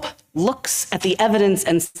hope looks at the evidence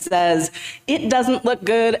and says, it doesn't look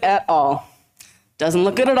good at all. Doesn't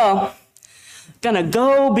look good at all. Gonna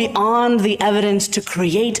go beyond the evidence to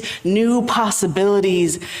create new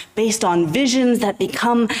possibilities based on visions that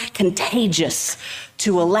become contagious,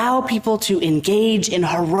 to allow people to engage in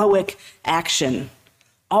heroic action,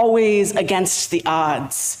 always against the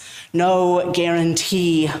odds, no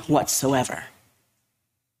guarantee whatsoever.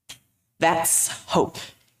 That's hope,"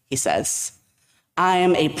 he says. "I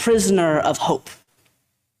am a prisoner of hope.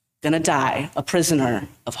 Gonna die a prisoner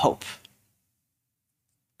of hope."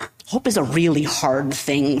 Hope is a really hard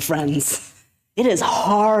thing, friends. It is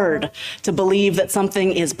hard to believe that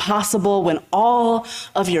something is possible when all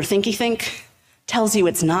of your thinky-think tells you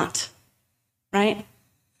it's not, right?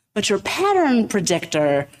 But your pattern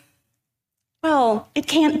predictor, well, it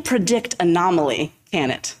can't predict anomaly, can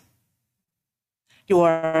it?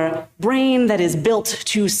 Your brain that is built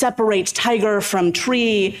to separate tiger from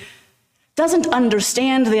tree doesn't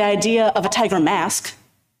understand the idea of a tiger mask,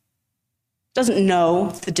 doesn't know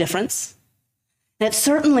the difference. And it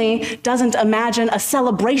certainly doesn't imagine a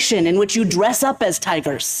celebration in which you dress up as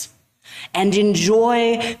tigers and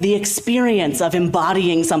enjoy the experience of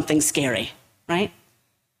embodying something scary, right?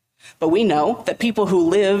 But we know that people who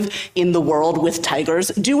live in the world with tigers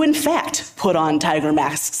do in fact put on tiger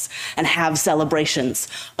masks and have celebrations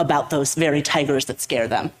about those very tigers that scare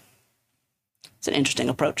them. It's an interesting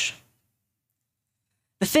approach.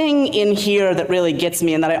 The thing in here that really gets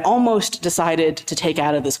me and that I almost decided to take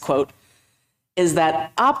out of this quote is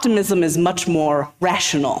that optimism is much more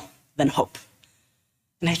rational than hope.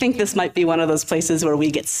 And I think this might be one of those places where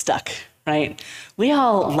we get stuck, right? We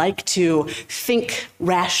all like to think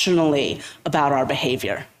rationally about our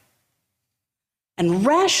behavior. And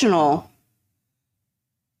rational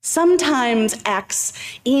sometimes acts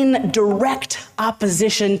in direct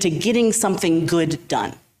opposition to getting something good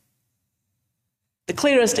done. The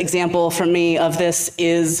clearest example for me of this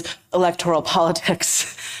is electoral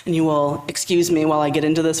politics, and you will excuse me while I get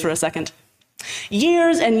into this for a second.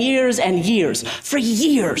 Years and years and years, for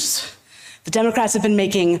years, the Democrats have been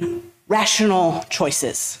making rational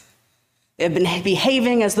choices. They've been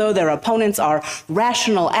behaving as though their opponents are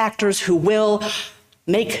rational actors who will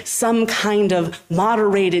make some kind of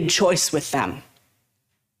moderated choice with them.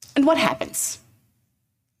 And what happens?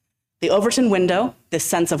 The Overton window, this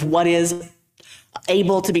sense of what is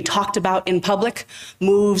able to be talked about in public,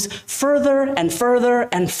 moves further and further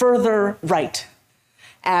and further right,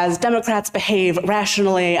 as Democrats behave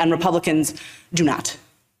rationally and Republicans do not.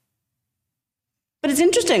 But it's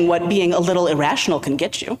interesting what being a little irrational can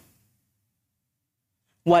get you.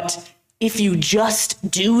 What, if you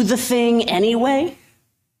just do the thing anyway,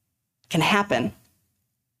 can happen.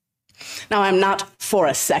 Now, I'm not for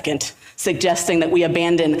a second suggesting that we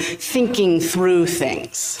abandon thinking through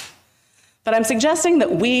things. But I'm suggesting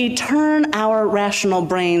that we turn our rational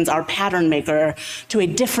brains, our pattern maker, to a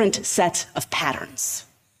different set of patterns.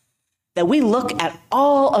 That we look at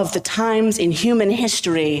all of the times in human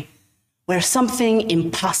history where something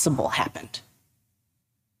impossible happened.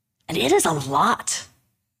 And it is a lot.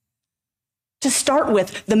 To start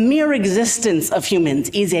with, the mere existence of humans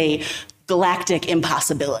is a galactic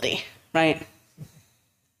impossibility, right?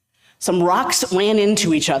 Some rocks ran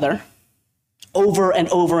into each other over and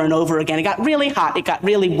over and over again. It got really hot, it got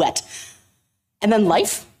really wet. And then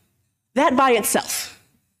life, that by itself,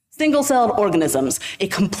 single-celled organisms, a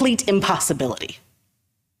complete impossibility.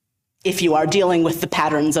 If you are dealing with the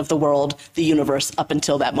patterns of the world, the universe, up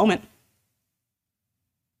until that moment.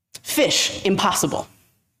 Fish, impossible.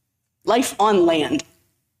 Life on land,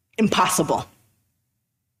 impossible.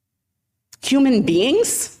 Human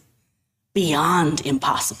beings, beyond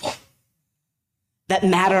impossible. That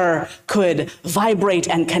matter could vibrate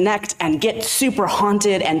and connect and get super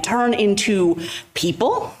haunted and turn into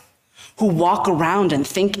people who walk around and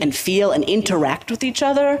think and feel and interact with each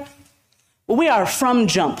other. Well, we are from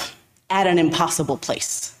jump at an impossible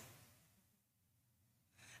place.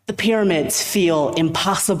 The pyramids feel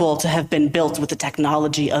impossible to have been built with the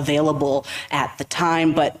technology available at the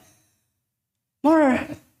time, but more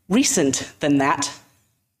recent than that,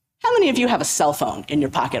 how many of you have a cell phone in your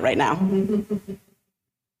pocket right now?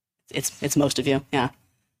 It's most of you, yeah.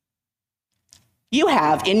 You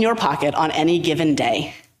have in your pocket on any given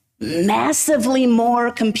day massively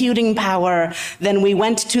more computing power than we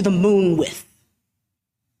went to the moon with.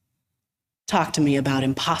 Talk to me about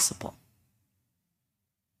impossible.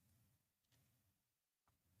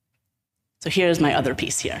 So here's my other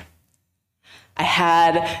piece here. I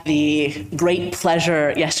had the great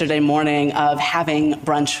pleasure yesterday morning of having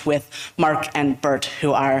brunch with Mark and Bert,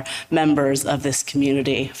 who are members of this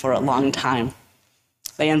community for a long time.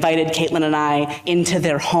 They invited Caitlin and I into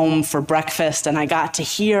their home for breakfast, and I got to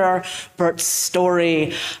hear Bert's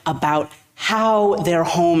story about how their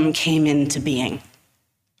home came into being.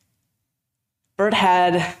 Bert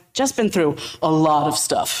had just been through a lot of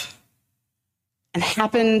stuff and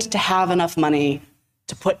happened to have enough money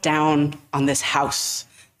to put down on this house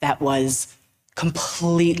that was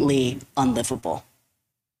completely unlivable.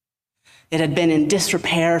 It had been in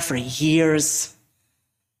disrepair for years.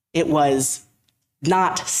 It was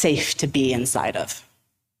not safe to be inside of.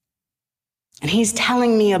 And he's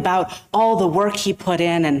telling me about all the work he put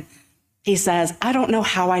in, and he says, I don't know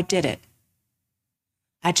how I did it.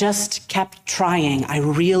 I just kept trying. I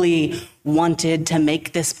really wanted to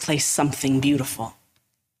make this place something beautiful.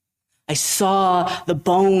 I saw the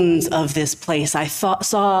bones of this place. I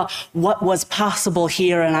saw what was possible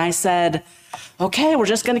here, and I said, okay, we're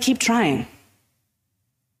just going to keep trying.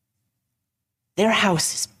 Their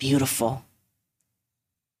house is beautiful.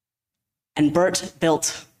 And Bert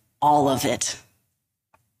built all of it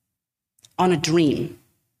on a dream.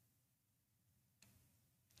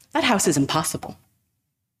 That house is impossible.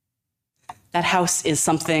 That house is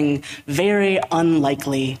something very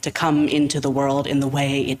unlikely to come into the world in the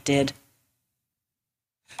way it did.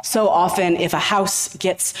 So often, if a house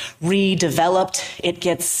gets redeveloped, it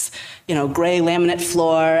gets, gray laminate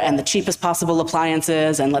floor and the cheapest possible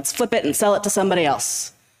appliances, and let's flip it and sell it to somebody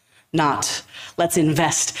else. Not, let's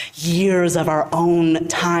invest years of our own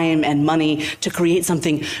time and money to create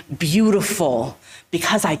something beautiful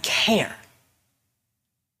because I care.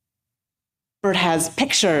 Bert has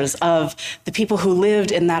pictures of the people who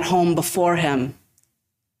lived in that home before him.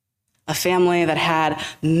 A family that had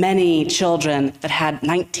many children, that had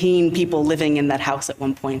 19 people living in that house at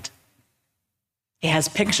one point. He has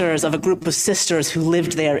pictures of a group of sisters who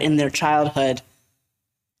lived there in their childhood.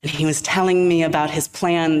 And he was telling me about his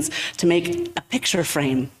plans to make a picture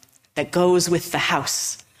frame that goes with the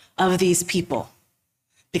house of these people.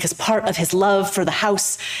 Because part of his love for the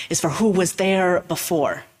house is for who was there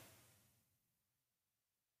before.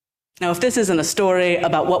 Now, if this isn't a story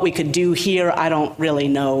about what we could do here, I don't really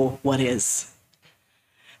know what is.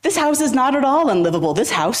 This house is not at all unlivable. This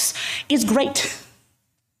house is great.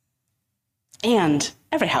 And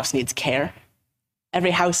every house needs care. Every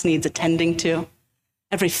house needs attending to.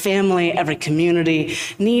 Every family, every community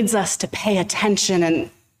needs us to pay attention. And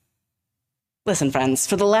listen, friends,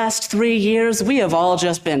 for the last 3 years, we have all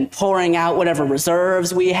just been pouring out whatever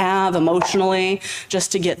reserves we have emotionally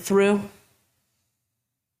just to get through.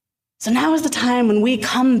 So now is the time when we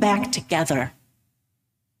come back together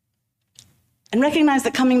and recognize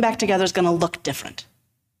that coming back together is going to look different.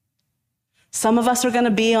 Some of us are going to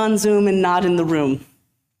be on Zoom and not in the room.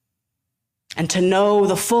 And to know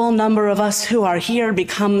the full number of us who are here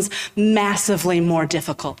becomes massively more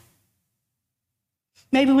difficult.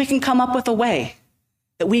 maybe we can come up with a way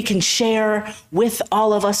that we can share with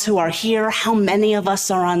all of us who are here how many of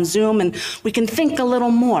us are on Zoom, and we can think a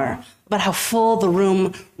little more about how full the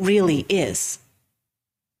room really is.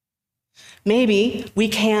 Maybe we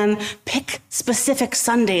can pick specific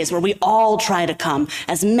Sundays where we all try to come,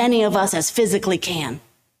 as many of us as physically can.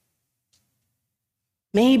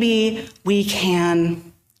 Maybe we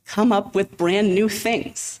can come up with brand new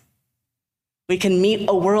things. We can meet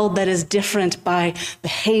a world that is different by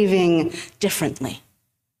behaving differently.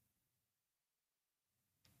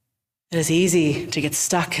 It is easy to get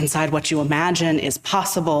stuck inside what you imagine is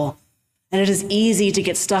possible, and it is easy to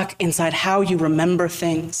get stuck inside how you remember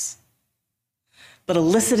things. But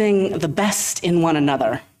eliciting the best in one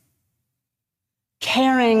another,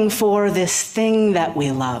 caring for this thing that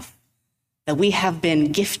we love, that we have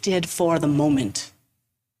been gifted for the moment,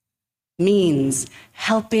 means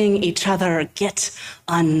helping each other get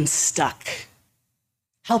unstuck,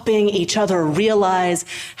 helping each other realize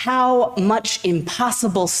how much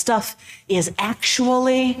impossible stuff is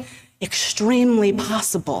actually extremely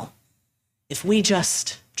possible if we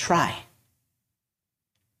just try.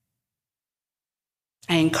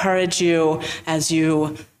 I encourage you, as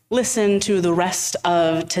you listen to the rest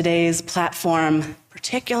of today's platform,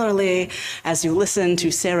 particularly as you listen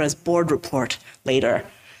to Sarah's board report later,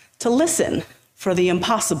 to listen for the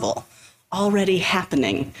impossible already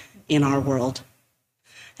happening in our world,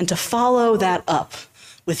 and to follow that up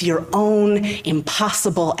with your own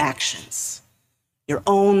impossible actions, your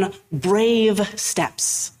own brave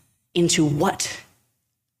steps into what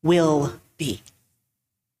will be.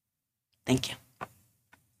 Thank you.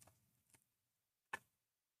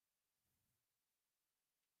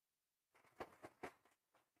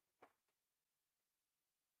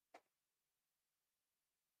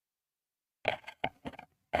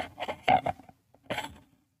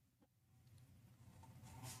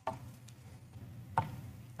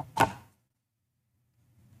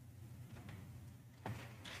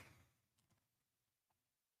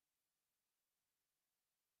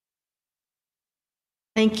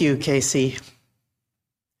 Thank you, Casey,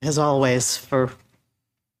 as always, for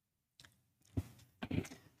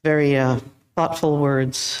very thoughtful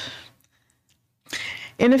words.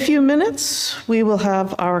 In a few minutes, we will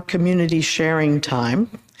have our community sharing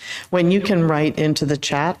time, when you can write into the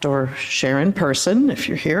chat or share in person, if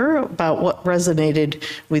you're here, about what resonated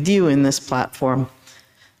with you in this platform.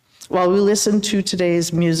 While we listen to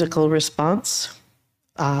today's musical response,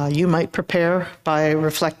 you might prepare by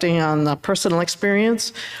reflecting on the personal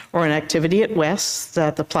experience or an activity at WES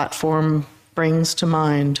that the platform brings to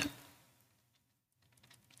mind.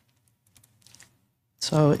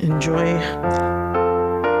 So enjoy.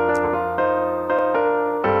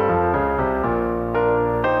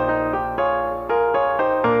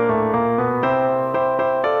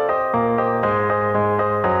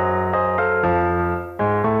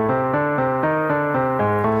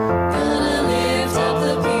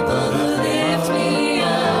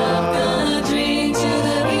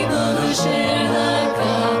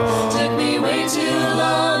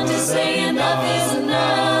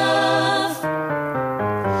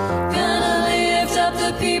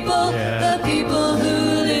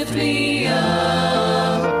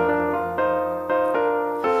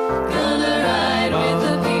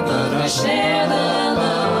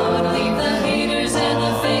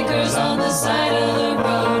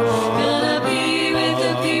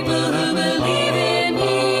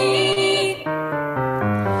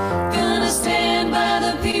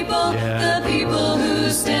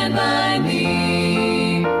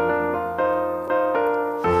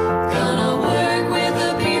 Gonna work with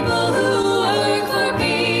the people who work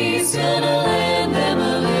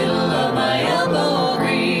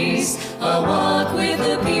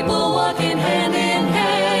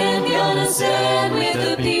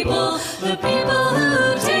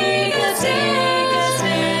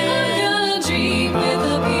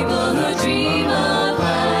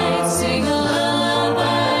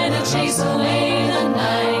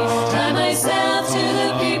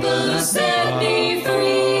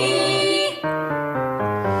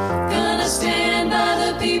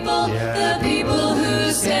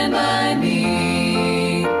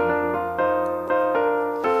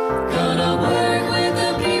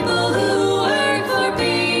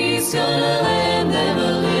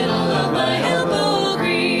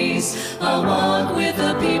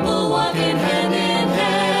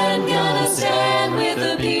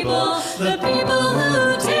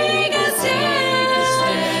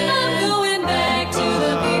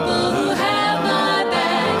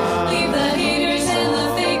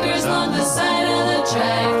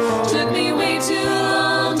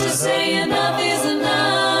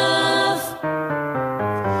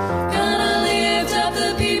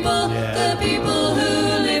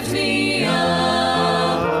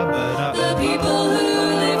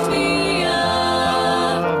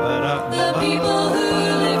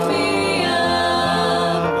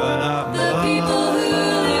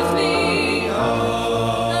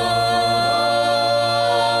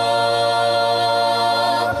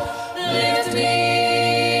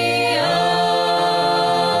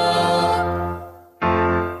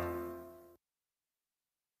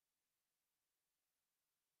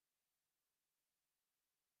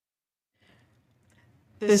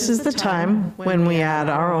This is the time when we add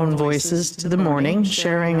our own voices to the morning,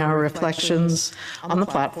 sharing our reflections on the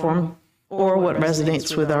platform or what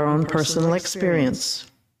resonates with our own personal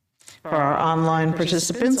experience. For our online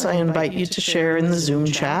participants, I invite you to share in the Zoom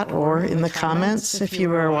chat or in the comments if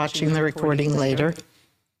you are watching the recording later.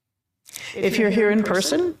 If you're here in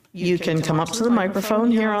person, you can come up to the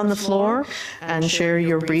microphone here on the floor and share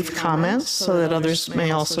your brief comments so that others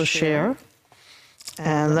may also share.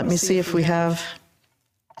 And let me see if we have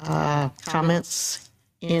comments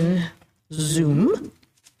in Zoom.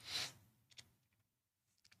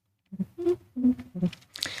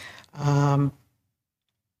 I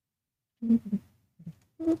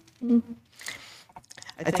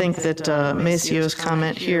think that Macio's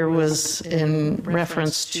comment here was in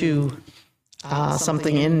reference to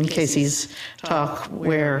something in Casey's talk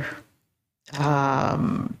where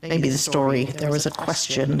maybe the story, there was a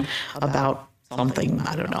question about something,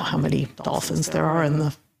 I don't know how many dolphins there are in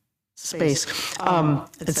the space.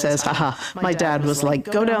 It says, haha, my dad was like,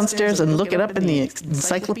 go downstairs and look it up in the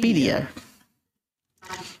encyclopedia.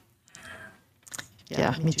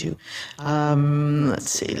 Yeah, me too. Let's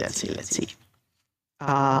see.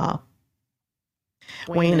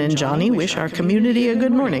 Wayne and Johnny wish our community a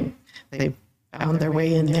good morning. They found their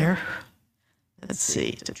way in there. Let's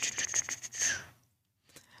see.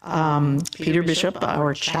 Peter Bishop,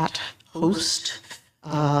 our chat host,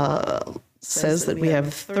 says that we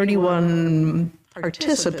have 31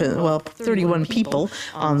 participants, well, 31 people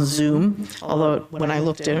on Zoom, although when I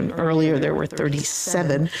looked in earlier there were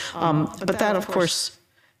 37. But that, of course,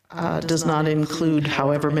 does not include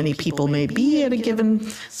however many people may be at a given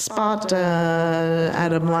spot.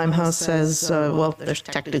 Adam Limehouse says, well, there's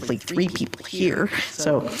technically 3 people here.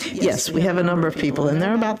 So, yes, we have a number of people, and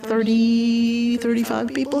there are about 35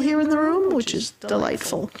 people here in the room, which is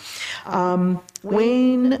delightful.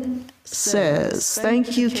 Wayne says,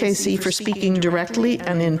 thank you, Casey, for speaking directly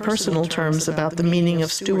and in personal terms about the meaning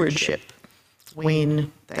of stewardship.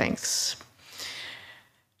 Wayne, thanks.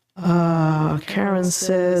 Karen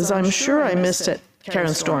says, I'm sure I missed it.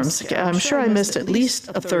 Karen Storms, I'm sure I missed at least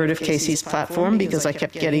a third of Casey's platform because I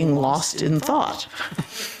kept getting lost in thought.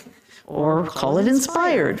 Or call it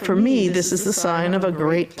inspired. For me, this is the sign of a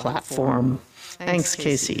great platform. Thanks,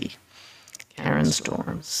 Casey. Karen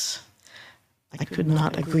Storms. I could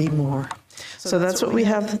not agree more. So that's what we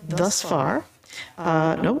have thus far.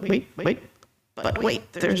 No,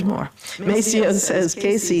 wait, there's more. Maceo says,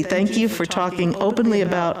 Casey, thank you for talking openly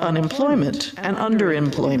about unemployment and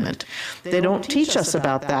underemployment. They don't teach us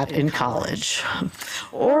about that in college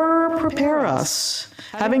or prepare us.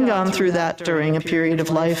 Having gone through that during a period of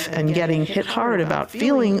life and getting hit hard about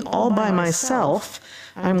feeling all by myself,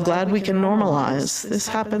 I'm glad we can normalize. This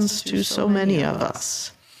happens to so many of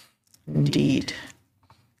us. Indeed.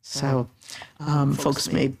 So,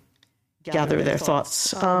 folks may gather their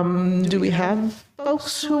thoughts. Do we have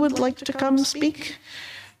folks who would like to come speak?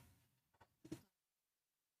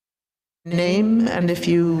 Name, and if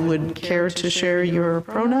you would care to share your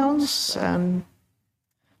pronouns, and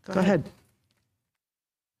go ahead.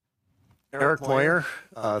 Eric Moyer,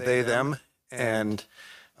 they, them, and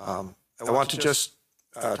I want to just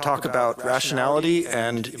talk about rationality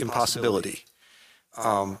and impossibility.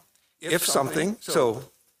 If something, so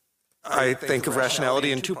I think of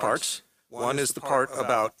rationality in 2 parts. One is the part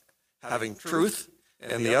about having truth,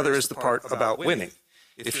 and the other is the part about winning.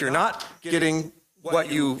 If you're not getting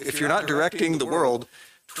if you're not directing the world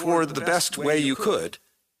toward the best way you could,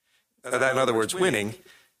 that in other words, winning,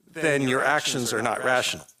 then your actions are not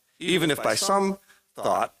rational. Even if by some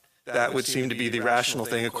thought that would seem to be the rational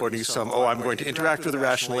thing according to some, oh, I'm going to interact with a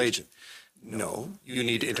rational agent. No, you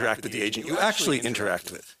need to interact with the agent you actually interact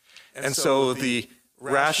with. And so the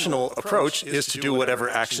rational approach is to do whatever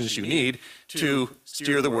actions you need to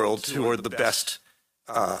steer the world toward the best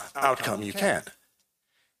outcome you can.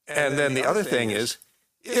 And then the other thing is,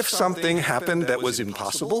 if something happened that was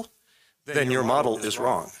impossible, then your model is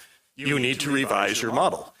wrong. You need to revise your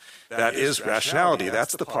model. That is rationality.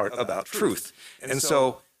 That's the part about truth. And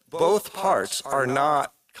so both parts are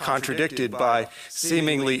not contradicted by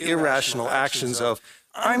seemingly irrational actions of,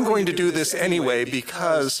 I'm going to do this anyway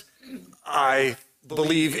because I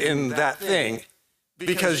believe in that thing,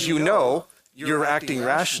 because you know you're acting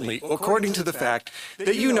rationally according to the fact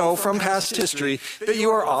that you know from past history that you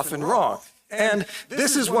are often wrong. And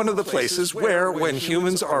this is one of the places where, when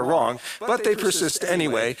humans are wrong, but they persist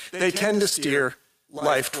anyway, they tend to steer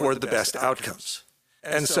life toward the best outcomes.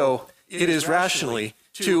 And so it is rationally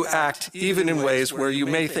to act even in ways where you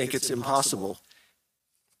may think it's impossible.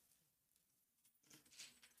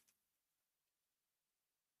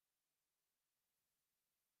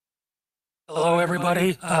 Hello,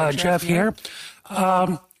 everybody. Jeff here.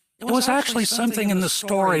 It was actually something in the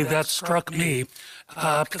story that struck me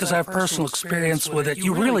because I have personal experience with it.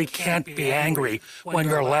 You really can't be angry when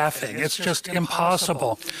you're laughing. It's just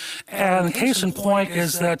impossible. And case in point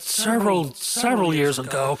is that several years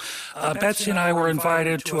ago, Betsy and I were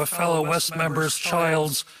invited to a fellow WES member's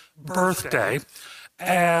child's birthday.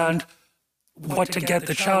 And what to get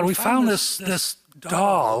the child, we found this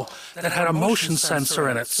doll that had a motion sensor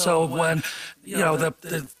in it. So when,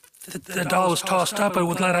 the doll was tossed up, it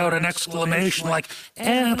would let out an exclamation like,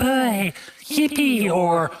 "Oh boy, yippee,"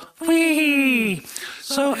 or "wee."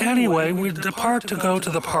 So anyway, we depart to go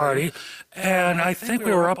to the party, and I think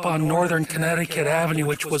we were up on Northern Connecticut Avenue,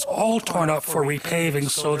 which was all torn up for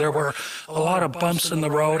repaving, so there were a lot of bumps in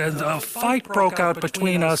the road, and a fight broke out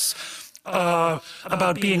between us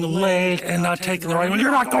about being late and not taking the right way.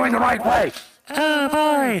 "You're not going the right way." "Oh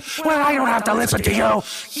boy, well, I don't have to listen to you.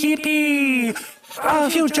 Yippee. Oh,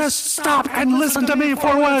 if you just stop and listen to me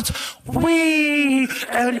for once."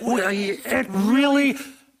 And it really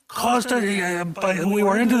caused we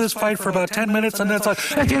were into this fight for about 10 minutes, and then it's like,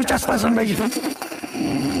 "If you just listen to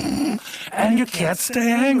me." And you can't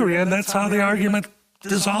stay angry, and that's how the argument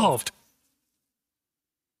dissolved.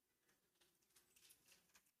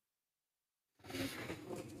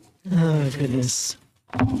 Oh, goodness.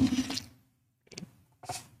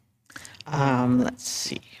 Let's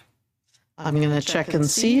see. I'm going to check and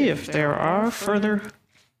see if there are further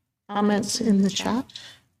comments in the chat.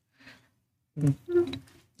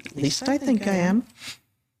 At least I think I am.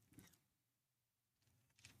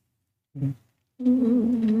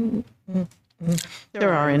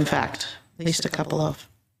 There are, in fact, at least a couple of.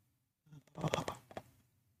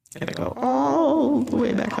 Gotta go all the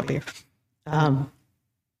way back up here.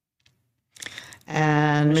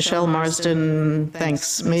 And Michelle Marsden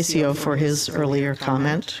thanks Maceo for his earlier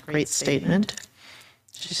comment. Great statement.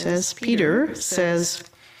 She says, Peter says,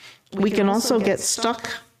 we can also get stuck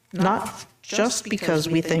not just because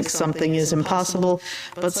we think something is impossible,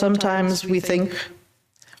 but sometimes we think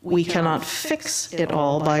we cannot fix it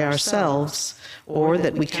all by ourselves or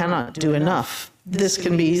that we cannot do enough. This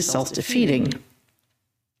can be self-defeating.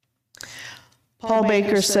 Paul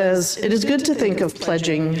Baker says, it is good to think of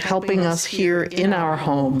pledging helping us here in our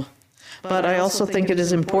home, but I also think it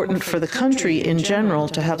is important for the country in general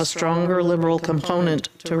to have a stronger liberal component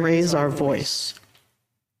to raise our voice.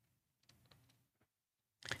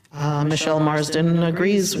 Michelle Marsden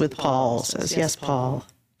agrees with Paul, says, yes, Paul.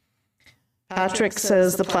 Patrick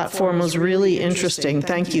says the platform was really interesting.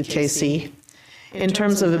 Thank you, Casey. In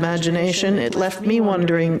terms of imagination, it left me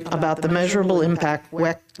wondering about the measurable impact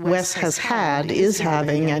WES has had, is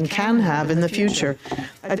having, and can have in the future.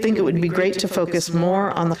 I think it would be great to focus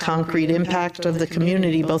more on the concrete impact of the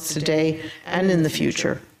community both today and in the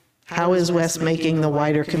future. How is WES making the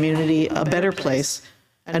wider community a better place?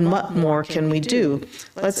 And what more can we do?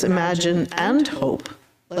 Let's imagine and hope.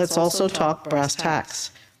 Let's also talk brass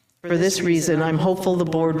tacks. For this reason, I'm hopeful the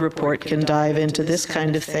board report can dive into this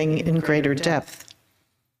kind of thing in greater depth.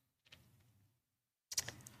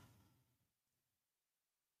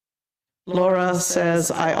 Laura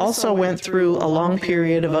says, I also went through a long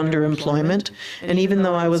period of underemployment, and even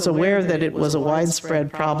though I was aware that it was a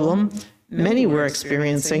widespread problem many were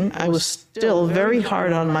experiencing, I was still very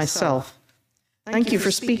hard on myself. Thank you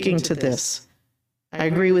for speaking to this. I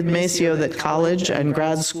agree with Maceo that college and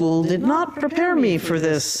grad school did not prepare me for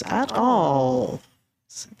this at all.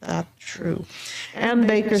 Isn't that true? Ann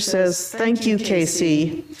Baker says, thank you,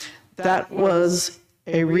 Casey. That was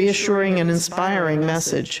a reassuring and inspiring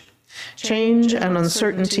message. Change and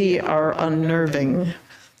uncertainty are unnerving,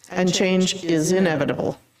 and change is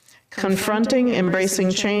inevitable. Confronting,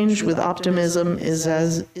 embracing change with optimism is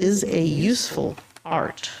a useful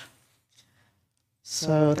art.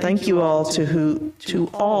 So thank you all to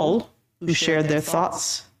all who shared their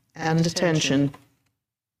thoughts and attention.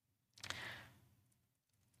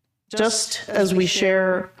 Just as we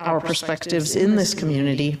share our perspectives in this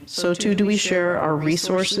community, so too do we share our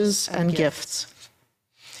resources and gifts.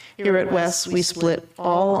 Here at WES, we split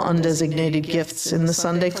all undesignated gifts in the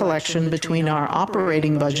Sunday collection between our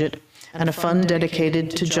operating budget and a fund dedicated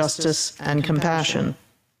to justice and compassion.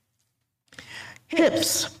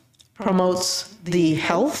 HIPS promotes the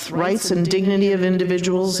health, rights, and dignity of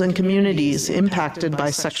individuals and communities impacted by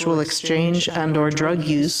sexual exchange and/or drug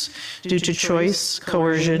use due to choice,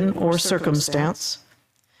 coercion, or circumstance.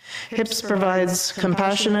 HIPS provides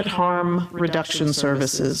compassionate harm reduction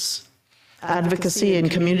services, advocacy and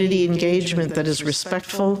community engagement that is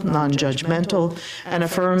respectful, non-judgmental, and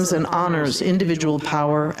affirms and honors individual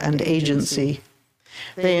power and agency.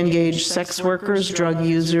 They engage sex workers, drug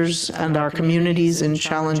users, and our communities in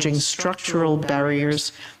challenging structural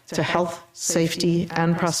barriers to health, safety,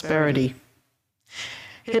 and prosperity.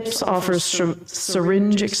 HIPS offers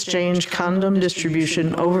syringe exchange, condom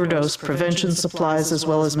distribution, overdose prevention supplies, as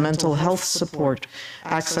well as mental health support,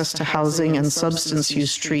 access to housing, and substance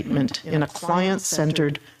use treatment in a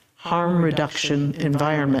client-centered, harm reduction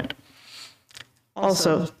environment.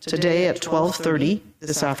 Also, today at 12:30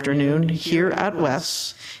 this afternoon, here at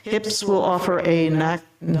WES, HIPS will offer a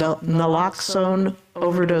naloxone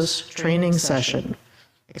overdose training session.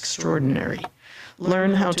 Extraordinary.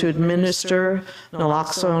 Learn how to administer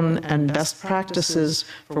naloxone and best practices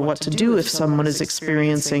for what to do if someone is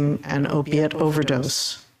experiencing an opiate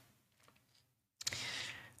overdose.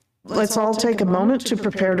 Let's all take a moment to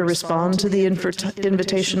prepare to respond to the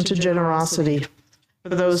invitation to generosity.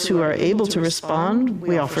 For those who are able to respond,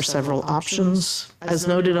 we offer several options. As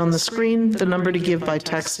noted on the screen, the number to give by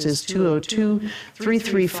text is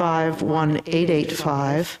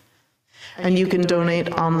 202-335-1885, and you can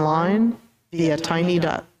donate online via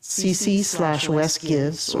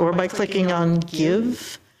tiny.cc/wesgives or by clicking on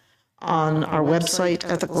Give on our website,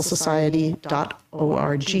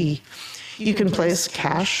 ethicalsociety.org. You can place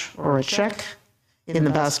cash or a check in the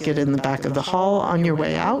basket in the back of the hall on your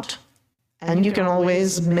way out, and you can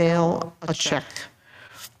always mail a check.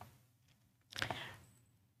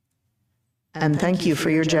 And thank you for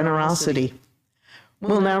your generosity.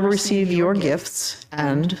 We'll now receive your gifts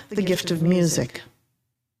and the gift of music.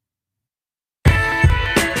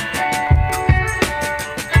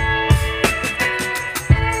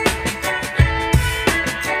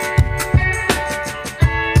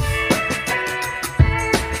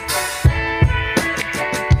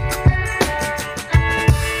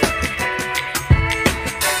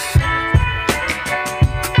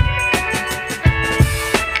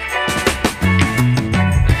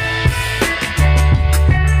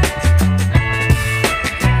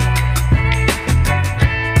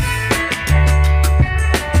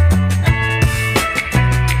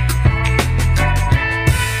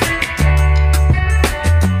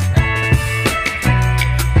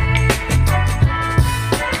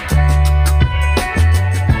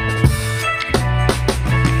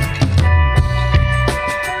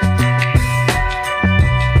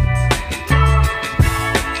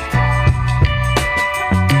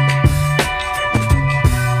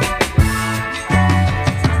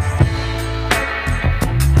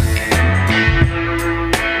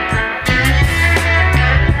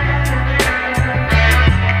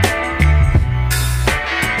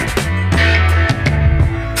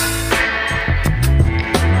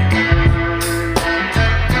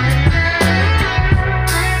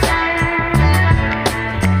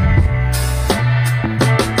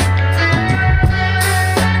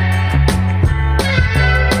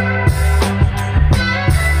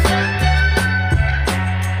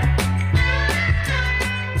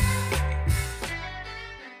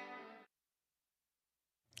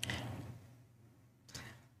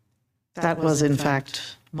 That was, in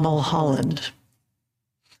fact, Mulholland.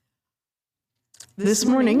 This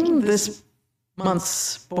morning, this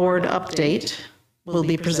month's board update will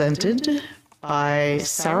be presented by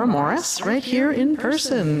Sarah Morris right here in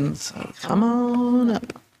person. So come on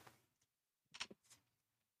up.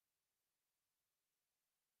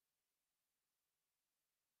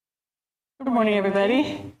 Good morning,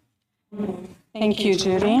 everybody. Thank you,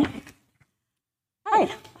 Judy. Hi,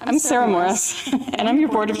 I'm Sarah Morris, and I'm your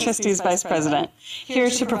Board of Trustees Vice President, here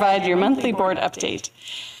to provide your monthly board update.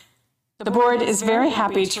 The board is very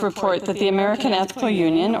happy to report that the American Ethical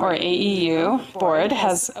Union, or AEU, board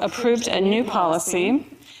has approved a new policy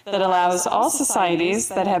that allows all societies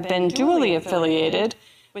that have been dually affiliated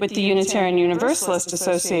with the Unitarian Universalist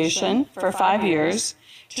Association for 5 years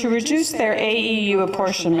to reduce their AEU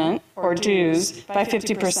apportionment, or dues, by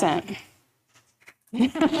 50%.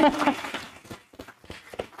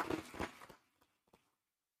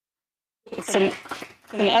 It's an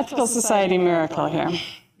ethical society miracle here.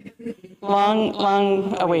 Long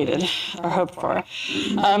awaited or hoped for.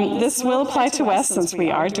 This will apply to WES since we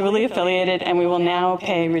are dually affiliated, and we will now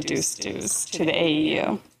pay reduced dues to the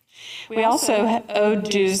AEU. We also owed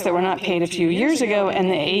dues that were not paid a few years ago, and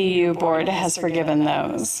the AEU board has forgiven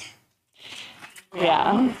those.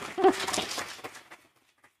 Yeah.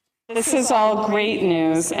 This is all great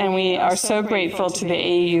news, and we are so grateful to the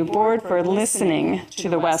AEU board for listening to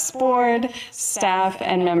the WES board, staff,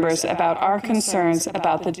 and members about our concerns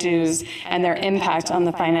about the dues and their impact on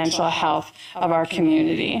the financial health of our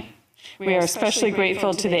community. We are especially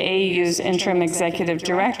grateful to the AEU's Interim Executive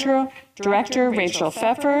Director, Rachel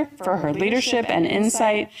Pfeffer, for her leadership and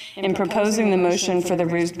insight in proposing the motion for the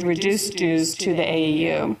reduced dues to the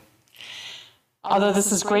AEU. Although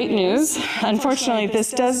this is great news, unfortunately,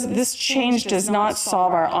 this change does not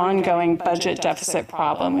solve our ongoing budget deficit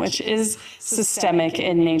problem, which is systemic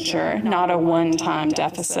in nature, not a one-time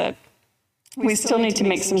deficit. We still need to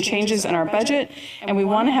make some changes in our budget, and we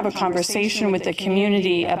want to have a conversation with the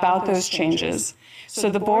community about those changes. So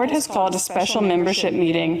the board has called a special membership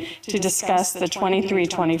meeting to discuss the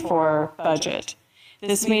 23-24 budget.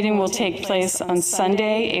 This meeting will take place on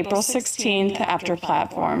Sunday, April 16th after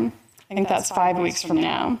platform. I think that's 5 weeks from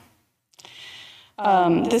now.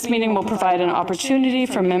 This meeting will provide an opportunity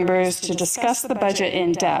for members to discuss the budget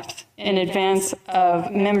in depth in advance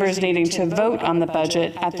of members needing to vote on the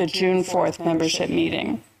budget at the June 4th membership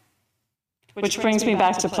meeting. Which brings me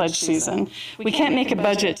back to pledge season. We can't make a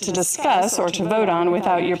budget to discuss or to vote on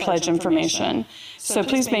without your pledge information. So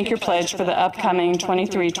please make your pledge for the upcoming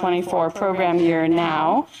 23-24 program year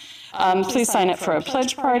now. Please sign up for a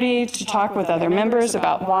pledge party to talk with other members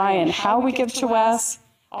about why and how we give to WES.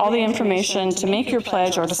 All the information to make your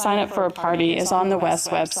pledge or to sign up for a party is on the WES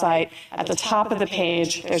website. At the top of the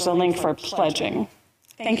page, there's a link for pledging.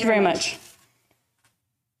 Thank you very much.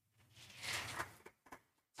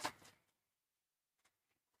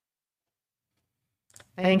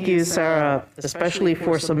 Thank you, Sarah, especially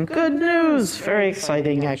for some good news. Very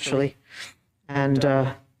exciting, actually.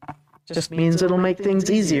 And just means it'll make things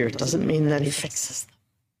easier. It doesn't mean that he fixes them.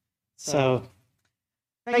 So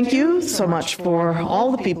thank you so much for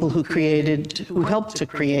all the people who helped to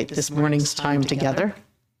create this morning's time together.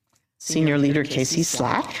 Senior Leader Casey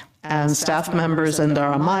Slack, and staff members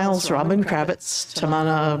Endara Miles, Robin Kravitz,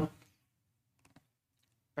 Tamana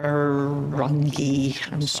Rangi,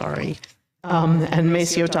 I'm sorry, and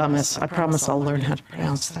Maceo Thomas. I promise I'll learn how to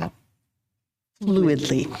pronounce that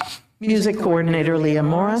fluidly. Music coordinator Leah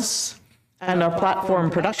Morris, and our platform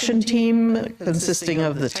production team, consisting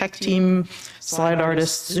of the tech team, slide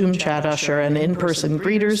artists, Zoom chat usher, and in-person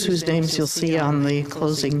greeters, whose names you'll see on the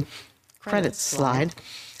closing credits slide.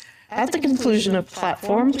 At the conclusion of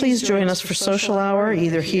platform, please join us for social hour,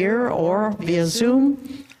 either here or via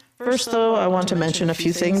Zoom. First, though, I want to mention a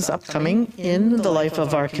few things upcoming in the life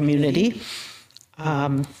of our community.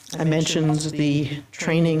 I mentioned the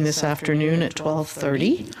training this afternoon at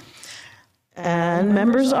 12:30. And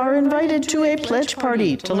members are invited to a pledge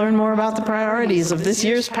party to learn more about the priorities of this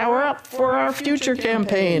year's Power Up for Our Future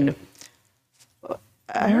campaign.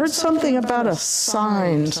 I heard something about a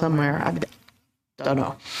sign somewhere. I don't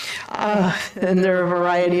know. And there are a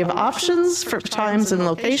variety of options for times and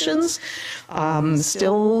locations.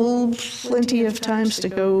 Still plenty of times to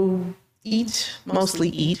go eat, mostly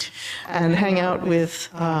eat, and hang out with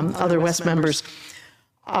other WES members.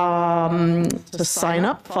 To sign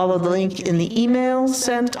up, follow the link in the email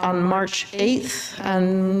sent on March 8th,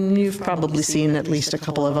 and you've probably seen at least a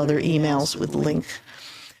couple of other emails with the link.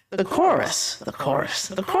 The chorus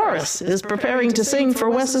is preparing to sing for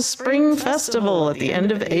WES's Spring Festival at the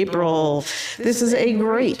end of April. This is a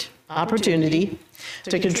great opportunity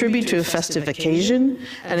to contribute to a festive occasion,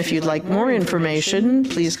 and if you'd like more information,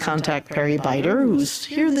 please contact Perry Biter, who's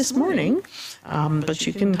here this morning, but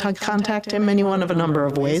you can contact him any one of a number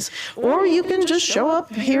of ways, or you can just show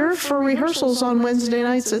up here for rehearsals on Wednesday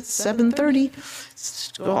nights at 7:30.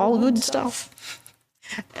 It's all good stuff.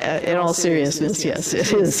 In all seriousness, yes,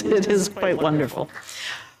 it is quite wonderful.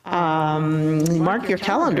 Mark your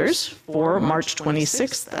calendars for March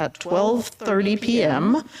 26th at 12:30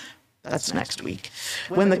 p.m., that's next week,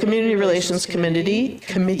 when the Community Relations Committee,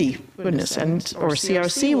 or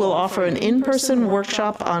CRC will offer an in-person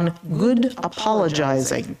workshop on good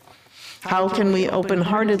apologizing. How can we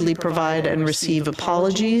open-heartedly provide and receive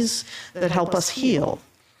apologies that help us heal?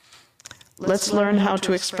 Let's learn how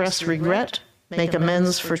to express regret, make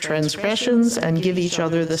amends for transgressions, and give each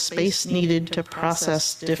other the space needed to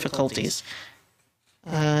process difficulties.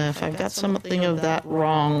 If I've got something of that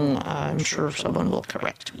wrong, I'm sure someone will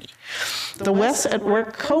correct me. The WES at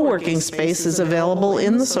Work co-working space is available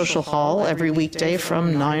in the social hall every weekday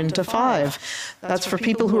from 9 to 5. That's for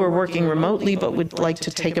people who are working remotely but would like to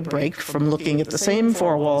take a break from looking at the same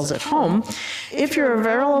four walls at home. If you're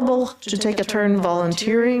available to take a turn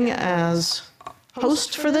volunteering as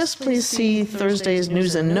host for this, please see Thursday's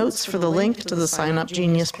news and notes for the link to the Sign Up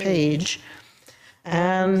Genius page.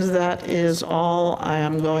 And that is all I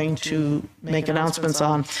am going to make announcements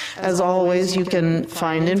on. As always, you can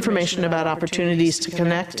find information about opportunities to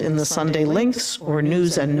connect in the Sunday links or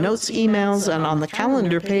news and notes emails and on the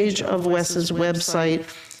calendar page of WES's website,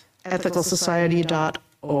 ethicalsociety.org.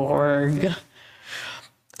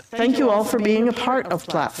 Thank you all for being a part of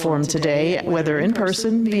Platform today, whether in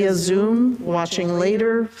person, via Zoom, watching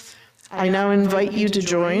later. I now invite you to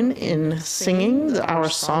join in singing our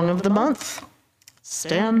Song of the Month,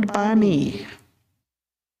 Stand By Me.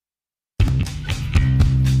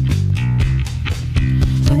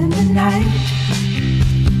 When the night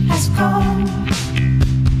has come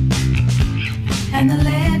and the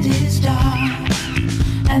land is dark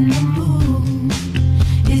and the moon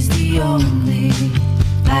is the only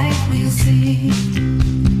light we'll see.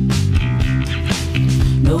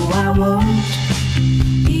 No, I won't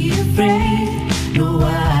be afraid. No,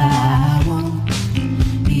 I won't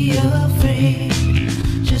be afraid.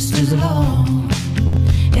 Just as long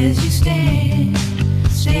as you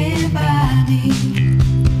stand by me.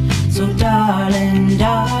 So darling,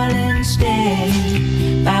 darling, stay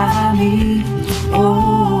by me.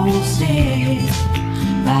 Oh, stay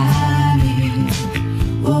by me.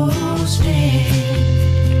 Oh, stay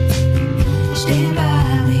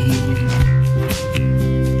by me.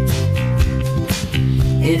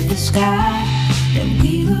 If the sky that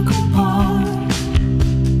we look upon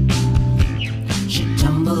should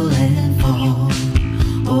tumble and fall,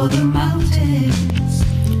 or the mountains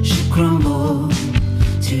should crumble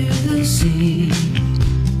to the sea,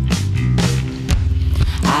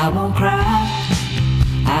 I won't cry,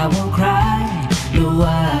 I won't cry, no,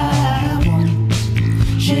 I won't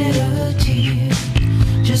shed a tear.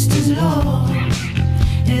 Just as long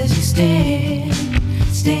as you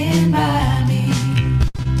stand by me.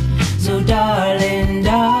 So darling,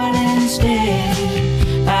 darling, stay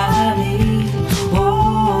by me.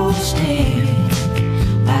 Oh, stay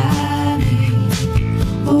by me.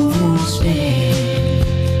 Oh,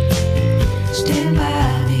 stand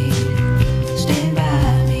by me. Stand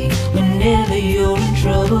by me. Whenever you're in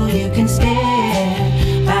trouble, you can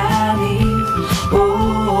stand by me.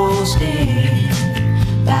 Oh, stand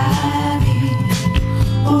by me.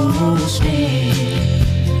 Oh, stand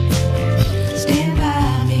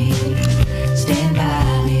by me. Stand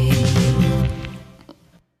by me.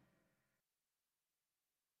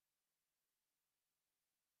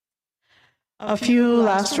 A few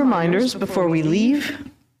last reminders before we leave.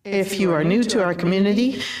 If you are new to our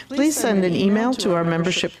community, please send an email to our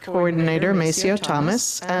membership coordinator, Maceo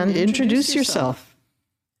Thomas, and introduce yourself.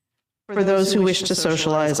 For those who wish to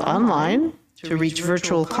socialize online, to reach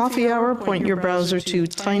virtual coffee hour, point your browser to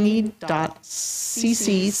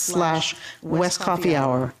tiny.cc/WES Coffee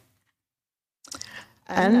Hour.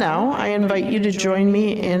 And now I invite you to join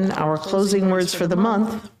me in our closing words for the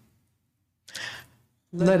month.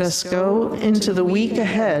 Let us go into the week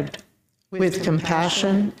ahead with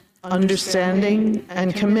compassion, understanding,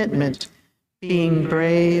 and commitment, being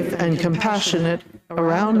brave and compassionate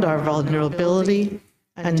around our vulnerability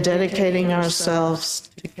and dedicating ourselves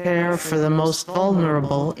to care for the most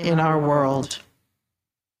vulnerable in our world.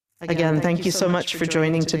 Again, thank you so much for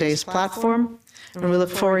joining today's platform, and we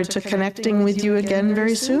look forward to connecting with you again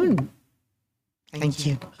very soon. Thank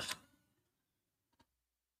you.